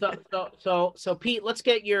 So Pete, let's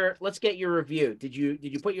get your review. Did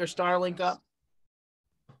you put your Starlink up?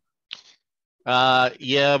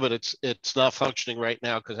 Yeah, but it's not functioning right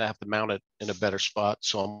now because I have to mount it in a better spot.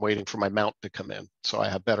 So I'm waiting for my mount to come in, so I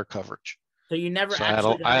have better coverage. So you never. So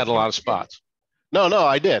I had a lot of spots. No,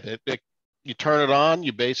 I did. You turn it on.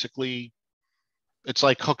 You basically, it's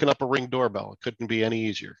like hooking up a Ring doorbell. It couldn't be any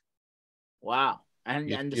easier. Wow.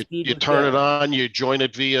 And the speed. You turn it on. You join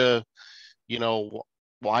it via,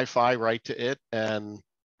 Wi-Fi right to it, and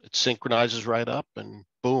it synchronizes right up, and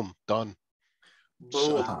boom, done.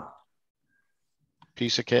 Boom. So,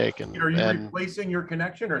 piece of cake. And are you replacing your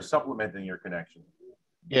connection or supplementing your connection?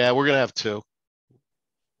 Yeah, we're gonna have two.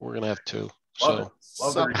 So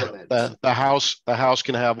the house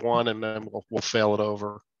can have one, and then we'll fail it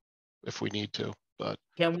over if we need to. But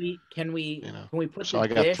can we put? So I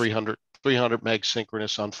got 300 meg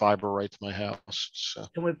synchronous on fiber right to my house. So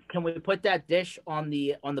can we put that dish on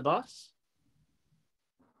the bus?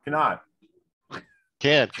 Cannot.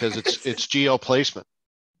 Can't, because it's geo placement.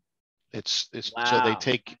 It's wow.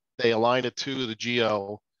 So they align it to the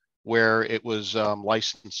geo where it was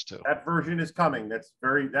licensed to. That version is coming.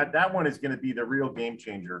 That one is going to be the real game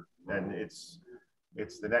changer, and it's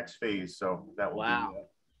the next phase. So that will be.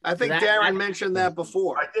 I think Darren mentioned that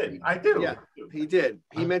before. I do. Yeah, he did.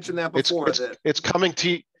 He mentioned that before. It's coming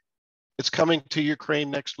to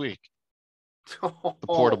Ukraine next week. The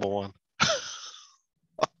portable one.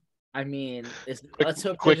 I mean, let's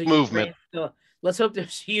hope quick movement. Let's hope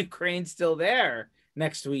there's Ukraine still there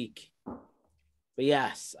next week. But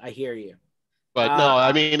yes, I hear you. But no,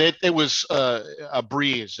 I mean, it was a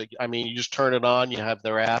breeze. I mean, you just turn it on, you have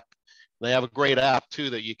their app. They have a great app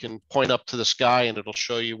too that you can point up to the sky and it'll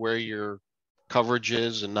show you where your coverage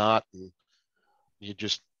is and not. And you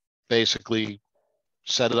just basically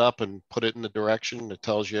set it up and put it in the direction. It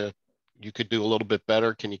tells you you could do a little bit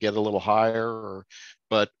better. Can you get a little higher?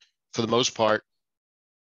 But for the most part,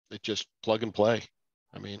 it just plug and play.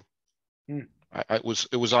 I mean, it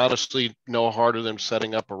was honestly no harder than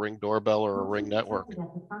setting up a Ring doorbell or a Ring network.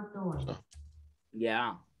 So.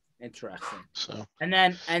 Yeah, interesting. So and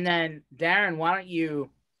then Darren, why don't you've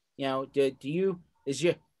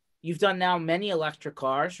done now many electric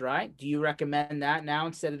cars, right? Do you recommend that now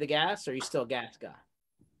instead of the gas, or are you still a gas guy?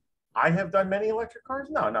 I have done many electric cars.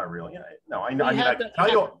 No, not really. No, I know. I mean, I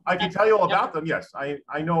can tell you all about them. Yes,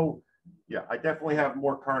 I know. Yeah, I definitely have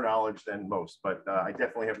more car knowledge than most, but I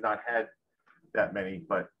definitely have not had that many.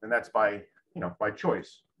 And that's by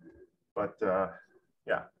choice. But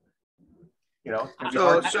yeah,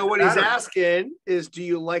 So what he's asking is, do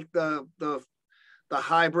you like the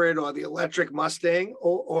hybrid or the electric Mustang,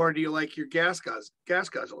 or do you like your gas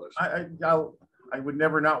guzzlers? I would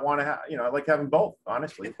never not want to have, I like having both,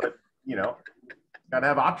 honestly, but gotta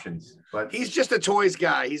have options. But he's just a toys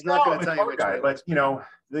guy. He's not going to tell you which guy. But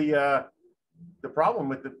the problem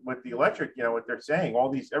with the electric, what they're saying,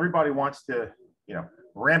 everybody wants to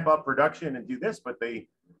ramp up production and do this, but the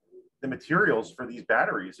materials for these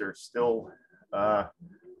batteries are still a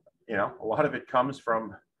lot of it comes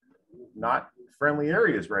from not friendly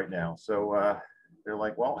areas right now. So they're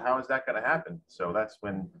like, well, how is that going to happen? So that's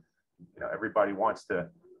when everybody wants to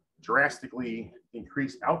drastically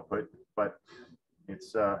increase output, but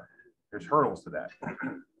it's there's hurdles to that.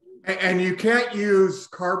 And you can't use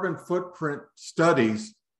carbon footprint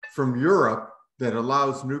studies from Europe that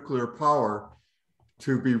allows nuclear power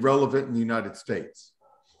to be relevant in the United States.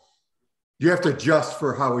 You have to adjust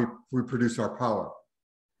for how we produce our power.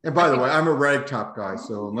 And by the way, I'm a ragtop guy,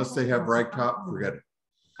 so unless they have ragtop, forget it.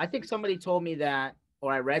 I think somebody told me that,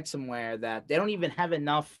 or I read somewhere that they don't even have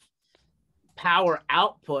enough power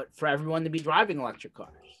output for everyone to be driving electric cars.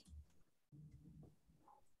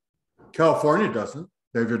 California doesn't.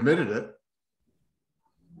 They've admitted it.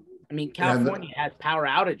 I mean, California has power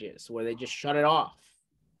outages where they just shut it off.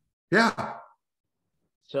 Yeah.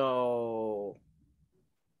 So,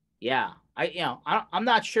 yeah, I'm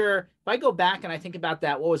not sure. If I go back and I think about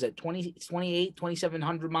that, what was it,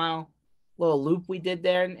 2,700 mile little loop we did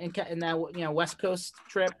there in that West Coast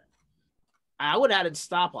trip? I would have had to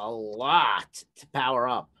stop a lot to power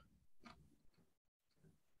up.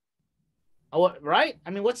 Oh, right? I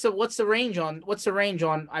mean, what's the range on?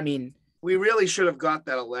 I mean, we really should have got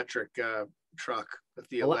that electric truck with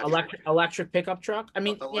the electric pickup truck. I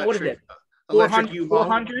mean, what is it? Electric U-Haul?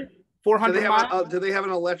 400 miles? Do they have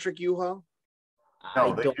an electric U-Haul?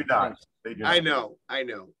 No, they do not. They do not. I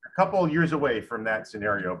know. A couple of years away from that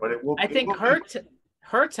scenario, but it will. I think Hertz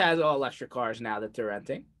has all electric cars now that they're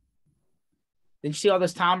renting. Did you see all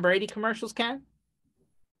those Tom Brady commercials, Ken?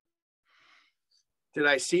 Did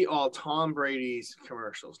I see all Tom Brady's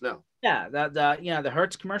commercials? No. Yeah, the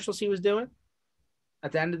Hertz commercials he was doing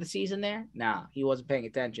at the end of the season there. Nah, he wasn't paying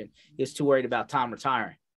attention. He was too worried about Tom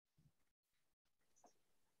retiring.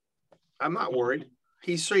 I'm not worried.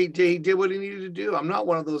 He did what he needed to do. I'm not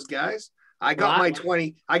one of those guys. I got my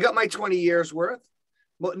 20 years worth.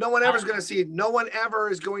 Well, no one ever is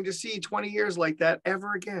going to see 20 years like that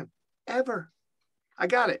ever again. Ever. I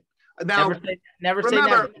got it. Now, never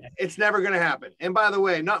remember, it's never going to happen. And by the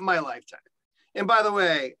way, not in my lifetime. And by the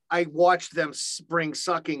way, I watched them bring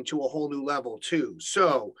sucking to a whole new level too.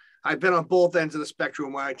 So I've been on both ends of the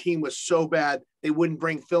spectrum where my team was so bad, they wouldn't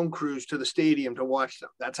bring film crews to the stadium to watch them.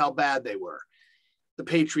 That's how bad they were. The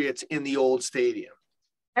Patriots in the old stadium.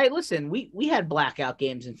 Hey, listen, we had blackout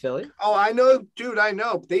games in Philly. Oh, I know, dude. I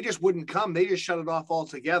know. They just wouldn't come. They just shut it off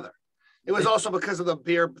altogether. It was also because of the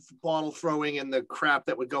beer bottle throwing and the crap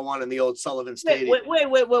that would go on in the old Sullivan Stadium. Wait,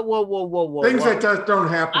 whoa. Things like that don't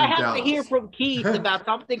happen. I have to hear from Keith about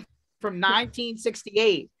something from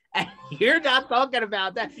 1968. And you're not talking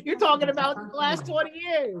about that. You're talking about the last 20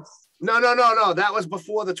 years. No. That was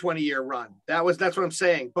before the 20-year run. That's what I'm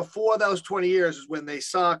saying. Before those 20 years is when they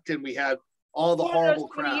sucked and we had all the horrible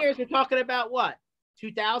crap. 20 years, we're talking about what?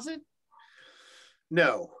 2000?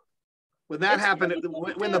 No. When that happened,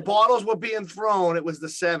 when the bottles were being thrown, it was the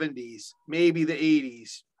 70s, maybe the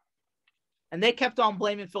 80s. And they kept on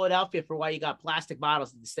blaming Philadelphia for why you got plastic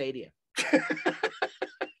bottles in the stadium.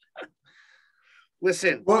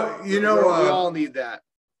 Listen, well, we all need that.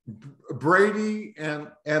 Brady and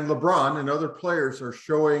LeBron and other players are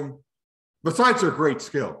showing, besides their great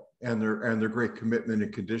skill and their great commitment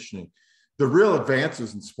and conditioning, the real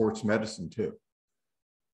advances in sports medicine too.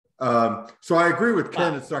 So I agree with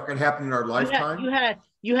Ken. It's not going to happen in our lifetime.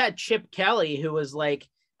 You had Chip Kelly, who was like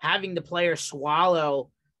having the player swallow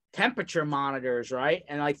temperature monitors, right?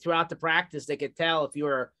 And like throughout the practice, they could tell if you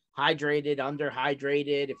were hydrated,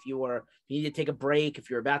 underhydrated, if you need to take a break, if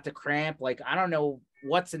you're about to cramp. Like, I don't know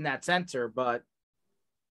what's in that sensor, but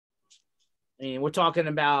I mean, we're talking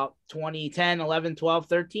about 2010, 11, 12,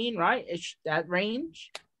 13, right? It's that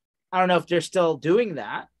range. I don't know if they're still doing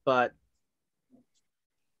that, but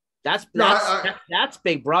that's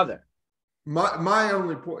Big Brother. My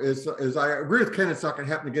only point is I agree with Ken. It's not going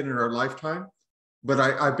to happen again in our lifetime, but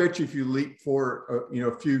I bet you if you leap for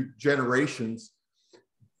a few generations,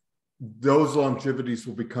 those longevities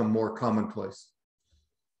will become more commonplace.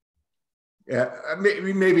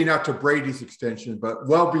 Maybe not to Brady's extension, but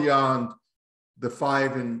well beyond the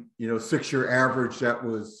 5 and 6 year average that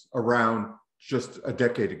was around just a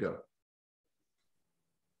decade ago.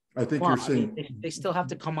 I think you're seeing they still have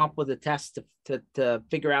to come up with a test to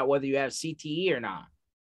figure out whether you have CTE or not.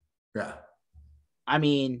 Yeah. I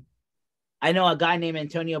mean, I know a guy named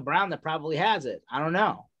Antonio Brown that probably has it. I don't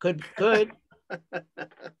know. Could.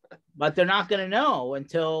 But they're not going to know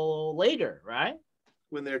until later, right?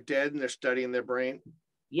 When they're dead and they're studying their brain.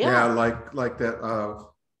 Yeah, like that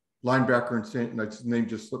linebacker in St. His name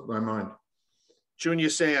just slipped my mind. Junior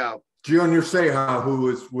Seau, who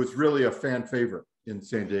was really a fan favorite in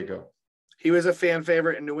San Diego. He was a fan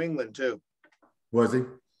favorite in New England too. Was he?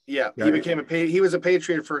 Yeah, he was a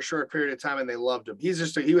Patriot for a short period of time, and they loved him. He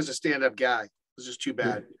was a stand-up guy. It was just too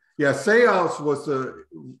bad. Yeah, Seau's was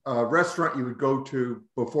a restaurant you would go to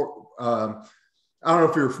before. I don't know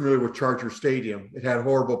if you're familiar with Charger Stadium. It had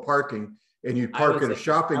horrible parking, and you'd park at a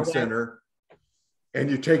shopping center, and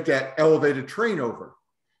you take that elevated train over,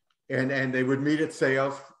 and they would meet at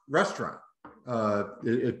Seau's restaurant.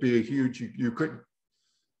 It'd be a huge. You could,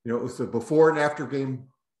 it was a before and after game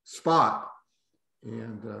spot,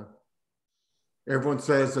 and everyone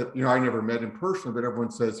says that I never met him personally, but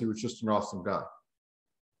everyone says he was just an awesome guy.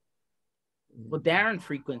 Well, Darren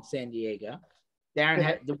frequents San Diego.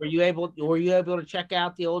 Darren, were you able to check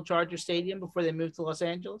out the old Charger Stadium before they moved to Los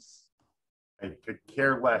Angeles? I could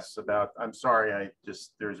care less about. I'm sorry.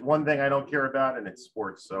 There's one thing I don't care about, and it's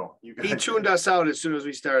sports. So you guys, he tuned us out as soon as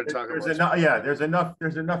we started talking. There's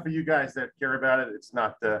enough of you guys that care about it. It's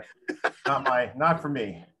not not for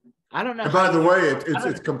me. I don't know. And by the way,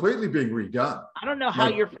 it's completely being redone. I don't know how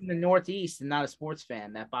you're from the Northeast and not a sports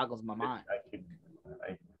fan. That boggles my mind.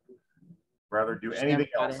 I'd rather do anything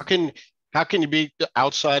else. How can you be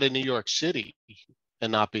outside of New York City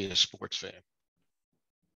and not be a sports fan?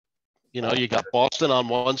 You got Boston on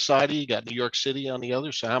one side, you got New York City on the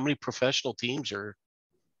other. So how many professional teams are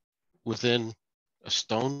within a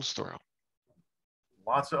stone's throw?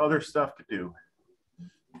 Lots of other stuff to do.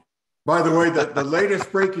 By the way, the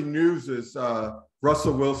latest breaking news is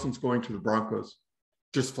Russell Wilson's going to the Broncos.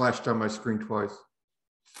 Just flashed on my screen twice.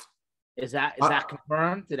 Is that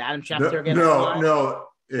confirmed? Did Adam Schefter get No,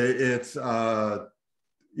 it's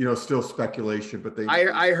still speculation, but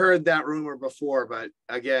I heard that rumor before, but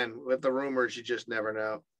again, with the rumors, you just never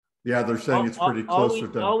know. Yeah, they're saying it's pretty close to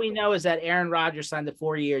them. All we know is that Aaron Rodgers signed a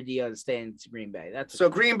 4-year deal to stay in Green Bay.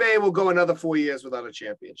 Green Bay will go another 4 years without a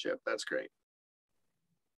championship. That's great.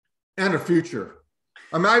 And a future.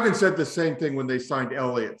 I mean, I even said the same thing when they signed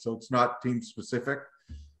Elliott, so it's not team specific.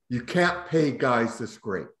 You can't pay guys this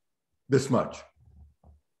much.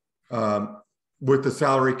 With the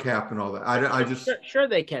salary cap and all that. I just sure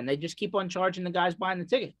they can. They just keep on charging the guys buying the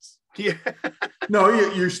tickets. Yeah. No,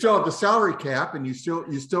 you still have the salary cap, and you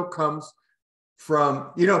still comes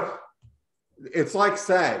from, it's like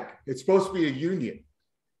SAG. It's supposed to be a union.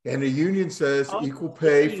 And a union says equal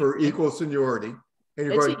pay for equal seniority. And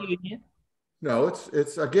you're a union. No,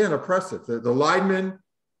 it's again oppressive. The linemen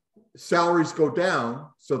salaries go down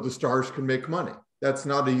so the stars can make money. That's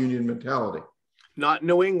not a union mentality. Not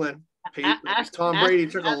New England. Tom Brady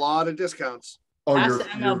took a lot of discounts. Oh, you're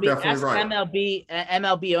definitely right.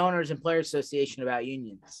 MLB Owners and Players Association about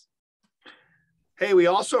unions. Hey, we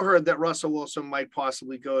also heard that Russell Wilson might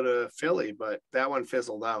possibly go to Philly, but that one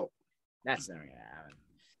fizzled out. That's never gonna happen.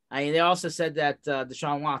 I mean, they also said that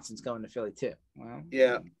Deshaun Watson's going to Philly too. Well,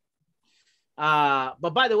 yeah.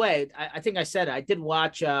 But by the way, I think I said I did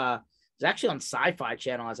watch. It was actually on Sci-Fi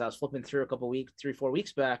Channel as I was flipping through 3-4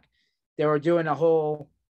 weeks back. They were doing a whole,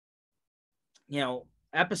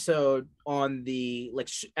 episode on the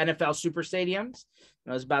NFL super stadiums.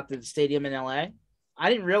 It was about the stadium in LA. I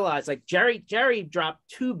didn't realize Jerry dropped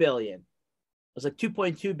 $2 billion. It was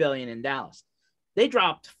 $2.2 billion in Dallas. They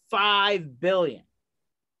dropped $5 billion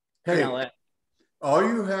in LA. All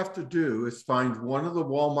you have to do is find one of the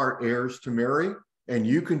Walmart heirs to marry, and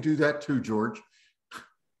you can do that too, George.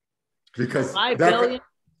 Because $5 billion.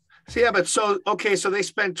 So yeah, but so they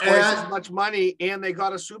spent twice as much money and they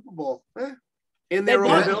got a Super Bowl in their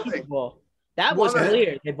own building. That was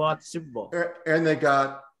clear. They bought the Super Bowl. And they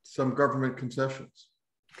got some government concessions.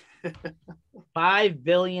 $5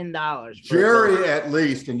 billion. Jerry, at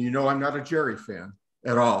least, and you know I'm not a Jerry fan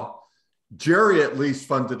at all. Jerry at least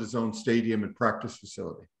funded his own stadium and practice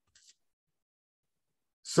facility.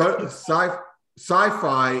 So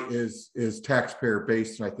sci-fi is taxpayer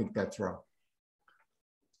based, and I think that's wrong.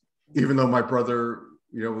 Even though my brother,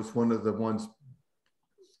 was one of the ones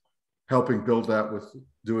helping build that with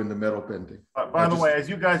doing the metal bending. By the way, as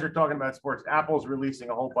you guys are talking about sports, Apple's releasing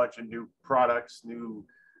a whole bunch of new products,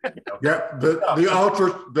 yeah,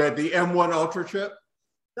 the M1 Ultra chip.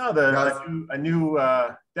 No, a new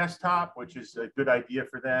desktop, which is a good idea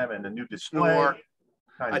for them, and a new display.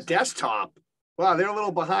 A desktop. Wow, they're a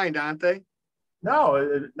little behind, aren't they?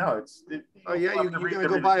 No, oh yeah, you're gonna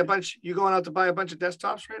go buy a bunch. You going out to buy a bunch of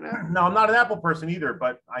desktops right now? No, I'm not an Apple person either,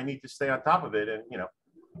 but I need to stay on top of it, and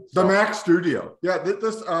the Mac Studio. Yeah,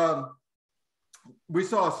 this we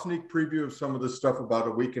saw a sneak preview of some of this stuff about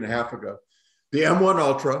a week and a half ago. The M1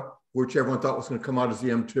 Ultra, which everyone thought was going to come out as the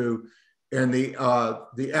M2, and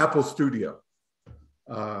the Apple Studio,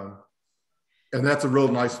 and that's a real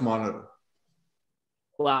nice monitor.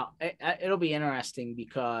 Well, it'll be interesting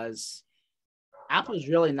because Apple's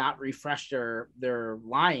really not refreshed their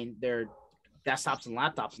line, their desktops and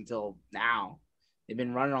laptops until now. They've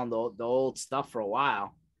been running on the old stuff for a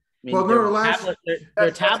while. I mean,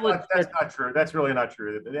 that's not true. That's really not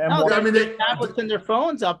true. Their tablets and their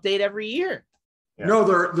phones update every year. Yeah. No,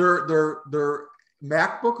 their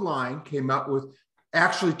MacBook line came out with,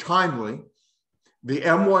 actually timely, the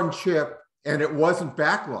M1 chip, and it wasn't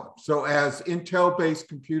backlogged. So as Intel-based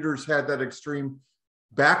computers had that extreme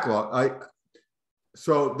backlog,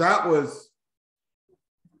 so that was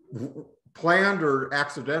planned or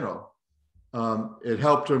accidental. It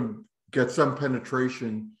helped them get some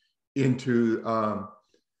penetration into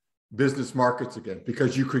business markets again,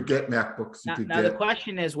 because you could get MacBooks. Now the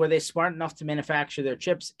question is, were they smart enough to manufacture their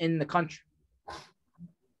chips in the country?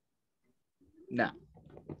 No,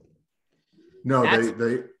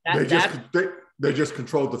 they just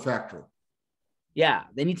controlled the factory. Yeah,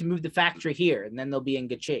 they need to move the factory here, and then they'll be in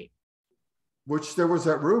good shape. Which there was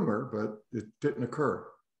that rumor, but it didn't occur.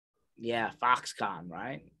 Yeah, Foxconn,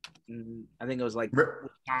 right? I think it was like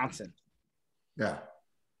Wisconsin.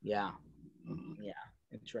 Yeah.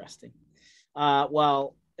 Interesting.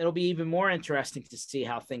 Well, it'll be even more interesting to see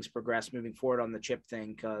how things progress moving forward on the chip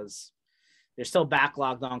thing, because they're still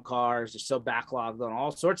backlogged on cars. They're still backlogged on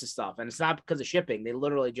all sorts of stuff. And it's not because of shipping. They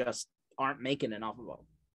literally just aren't making enough of them.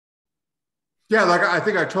 Yeah, like I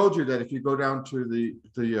think I told you that if you go down to the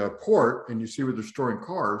port and you see where they're storing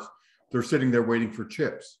cars, they're sitting there waiting for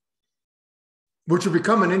chips, which will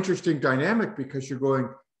become an interesting dynamic, because you're going,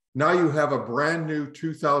 now you have a brand new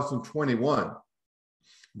 2021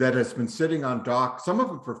 that has been sitting on dock, some of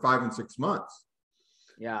them for 5 and 6 months.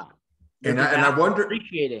 Yeah. And I wonder,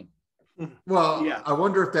 appreciating. Well, yeah. I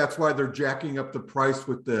wonder if that's why they're jacking up the price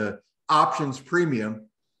with the options premium,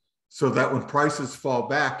 so that when prices fall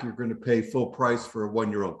back, you're going to pay full price for a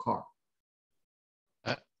 1-year-old car.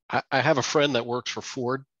 I have a friend that works for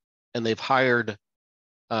Ford, and they've hired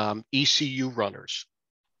ECU runners.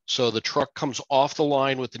 So the truck comes off the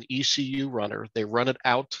line with an ECU runner. They run it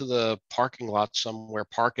out to the parking lot somewhere,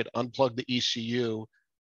 park it, unplug the ECU,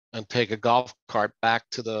 and take a golf cart back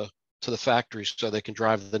to the factory so they can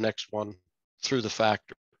drive the next one through the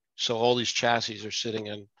factory. So all these chassis are sitting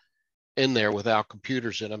in there without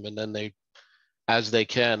computers in them, and then they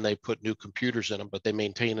put new computers in them, but they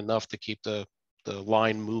maintain enough to keep the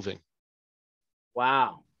line moving.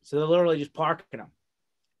 Wow. So they're literally just parking them.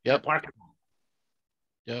 Yep. Parking them.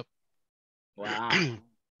 Yep. Wow.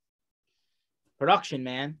 Production,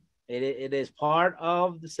 man. It is part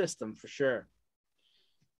of the system for sure.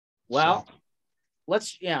 Well,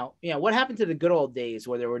 let's, what happened to the good old days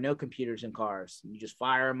where there were no computers in cars? You just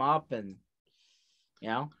fire them up and,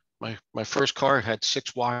 My first car had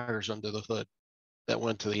 6 wires under the hood that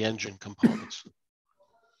went to the engine components.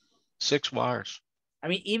 6 wires. I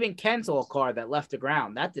mean, even Ken's old car that left the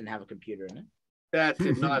ground, that didn't have a computer in it. That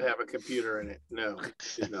did not have a computer in it. No, it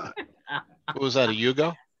did not. What was that, a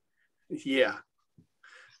Yugo? Yeah,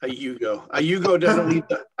 a Yugo. A Yugo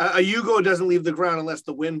doesn't leave the ground unless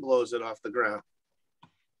the wind blows it off the ground.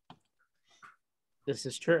 This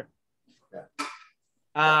is true.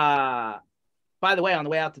 By the way, on the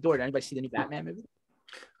way out the door, did anybody see the new Batman movie?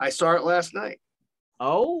 I saw it last night.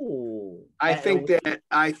 Oh, I think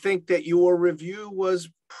that your review was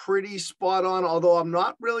pretty spot on, although I'm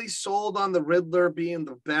not really sold on the Riddler being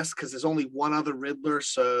the best because there's only one other Riddler.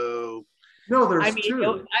 So no, there's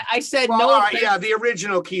two. I said well, no. All right, yeah, the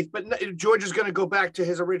original Keith, but George is going to go back to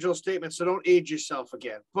his original statement, so don't age yourself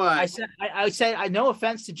again. But I said no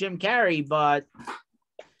offense to Jim Carrey, but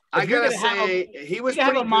I gotta say he was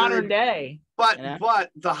pretty good. Modern day, but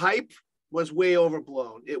the hype was way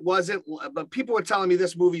overblown. It wasn't, but people were telling me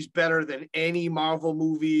this movie's better than any Marvel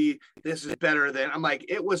movie. This is better than, I'm like,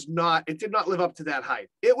 it was not, it did not live up to that hype.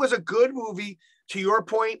 It was a good movie. To your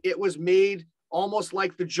point, it was made almost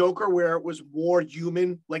like the Joker, where it was more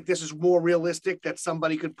human. Like this is more realistic that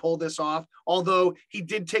somebody could pull this off. Although he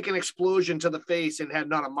did take an explosion to the face and had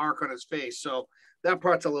not a mark on his face. So that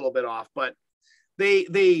part's a little bit off, but they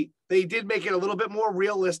did make it a little bit more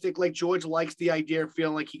realistic. Like George likes the idea of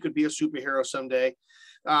feeling like he could be a superhero someday.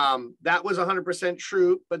 That was 100%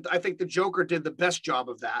 true, but I think the Joker did the best job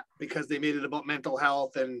of that because they made it about mental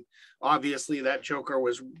health. And obviously that Joker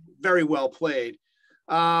was very well played.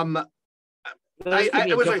 It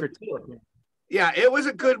was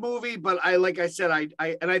a good movie, but I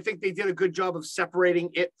think they did a good job of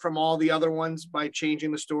separating it from all the other ones by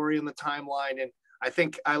changing the story and the timeline. And I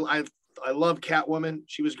think I love Catwoman.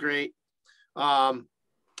 She was great. And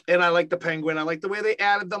I like the Penguin. I like the way they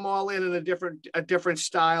added them all in a different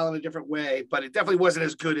style and a different way, but it definitely wasn't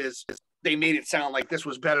as good as they made it sound like this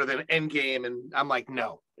was better than Endgame. And I'm like,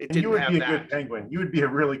 no, it didn't. You would have be a that. good Penguin. You would be a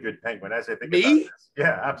really good Penguin, as I think Me? about this.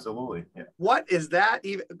 Yeah, absolutely. Yeah. What is that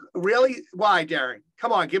even? Really? Why, Darren?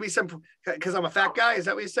 Come on, give me some, because I'm a fat guy. Is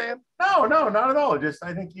that what you're saying? No, not at all. Just,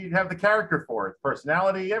 I think you'd have the character for it,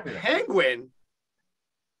 personality, everything. Penguin?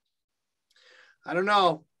 I don't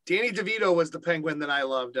know. Danny DeVito was the Penguin that I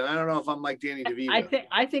loved, and I don't know if I'm like Danny DeVito.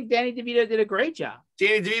 I think Danny DeVito did a great job.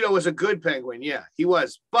 Danny DeVito was a good Penguin, yeah, he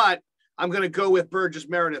was. But I'm going to go with Burgess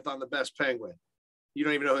Meredith on the best Penguin. You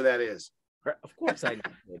don't even know who that is. Of course I know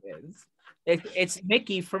who it is. It's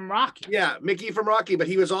Mickey from Rocky. Yeah, Mickey from Rocky, but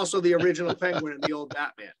he was also the original Penguin in the old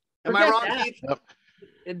Batman. Am I wrong, Keith? Yep.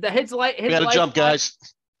 We gotta jump, guys.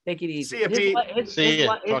 Take it easy. See you, Pete. See you.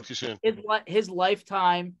 Talk to you soon. His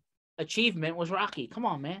lifetime achievement was Rocky. Come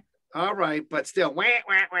on, man. All right, but still, wah,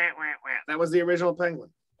 wah, wah, wah, wah. That was the original Penguin.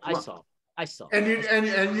 I saw. And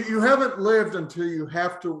you haven't lived until you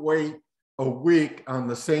have to wait a week on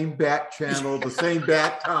the same bat channel, the same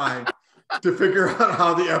bat time, to figure out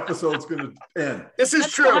how the episode's going to end. This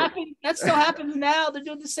is true. That still happens now. They're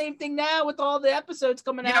doing the same thing now with all the episodes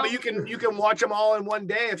coming out. Yeah, but you can watch them all in one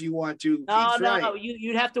day if you want to. No.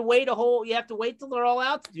 You'd have to wait You have to wait till they're all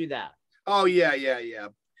out to do that. Oh yeah.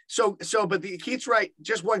 So, but Keith's right.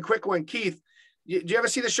 Just one quick one, Keith. Do you ever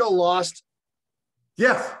see the show Lost?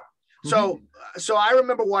 Yes. So I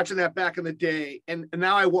remember watching that back in the day, and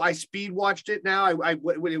now I speed watched it. Now I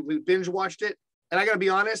binge watched it, and I got to be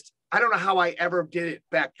honest, I don't know how I ever did it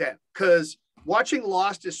back then, because watching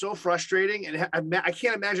Lost is so frustrating, and I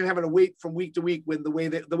can't imagine having to wait from week to week when the way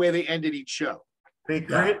they ended each show.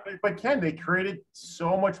 But Ken, they created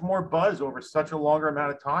so much more buzz over such a longer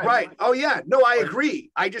amount of time. Right. Oh yeah. No, I agree.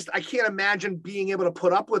 I can't imagine being able to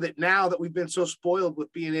put up with it now that we've been so spoiled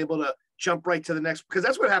with being able to jump right to the next, because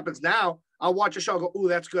that's what happens now. I'll watch a show, I'll go, "Ooh,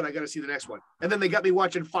 that's good. I got to see the next one." And then they got me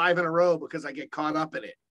watching 5 in a row because I get caught up in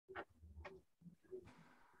it.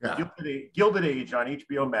 Yeah. Gilded Age on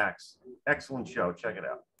HBO Max. Excellent show. Check it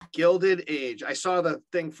out. Gilded Age. I saw the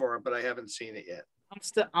thing for it, but I haven't seen it yet.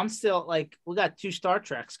 I'm still like, we got 2 Star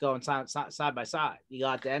Treks going side by side. You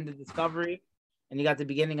got the end of Discovery, and you got the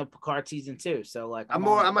beginning of Picard season 2. So like, I'm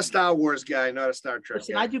a Star Wars guy, not a Star Trek.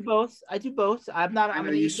 Listen, guy. I do both. I'm not. I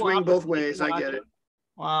mean, you swing both ways. I get it.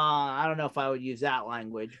 I don't know if I would use that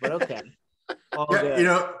language, but okay.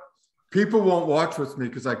 Yeah, people won't watch with me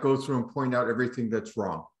because I go through and point out everything that's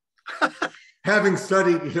wrong. Having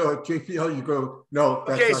studied, at JPL, you go, no.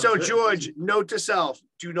 That's okay, so true. George, note to self: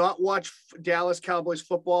 do not watch Dallas Cowboys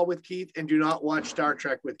football with Keith, and do not watch Star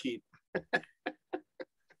Trek with Keith. Okay.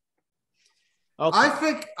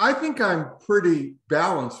 I think I'm pretty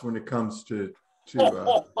balanced when it comes to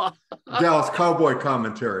Dallas Cowboy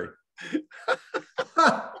commentary.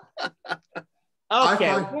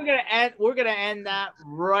 Okay, we're gonna end that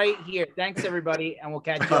right here. Thanks everybody, and we'll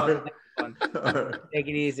catch you on the next one. Take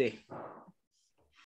it easy.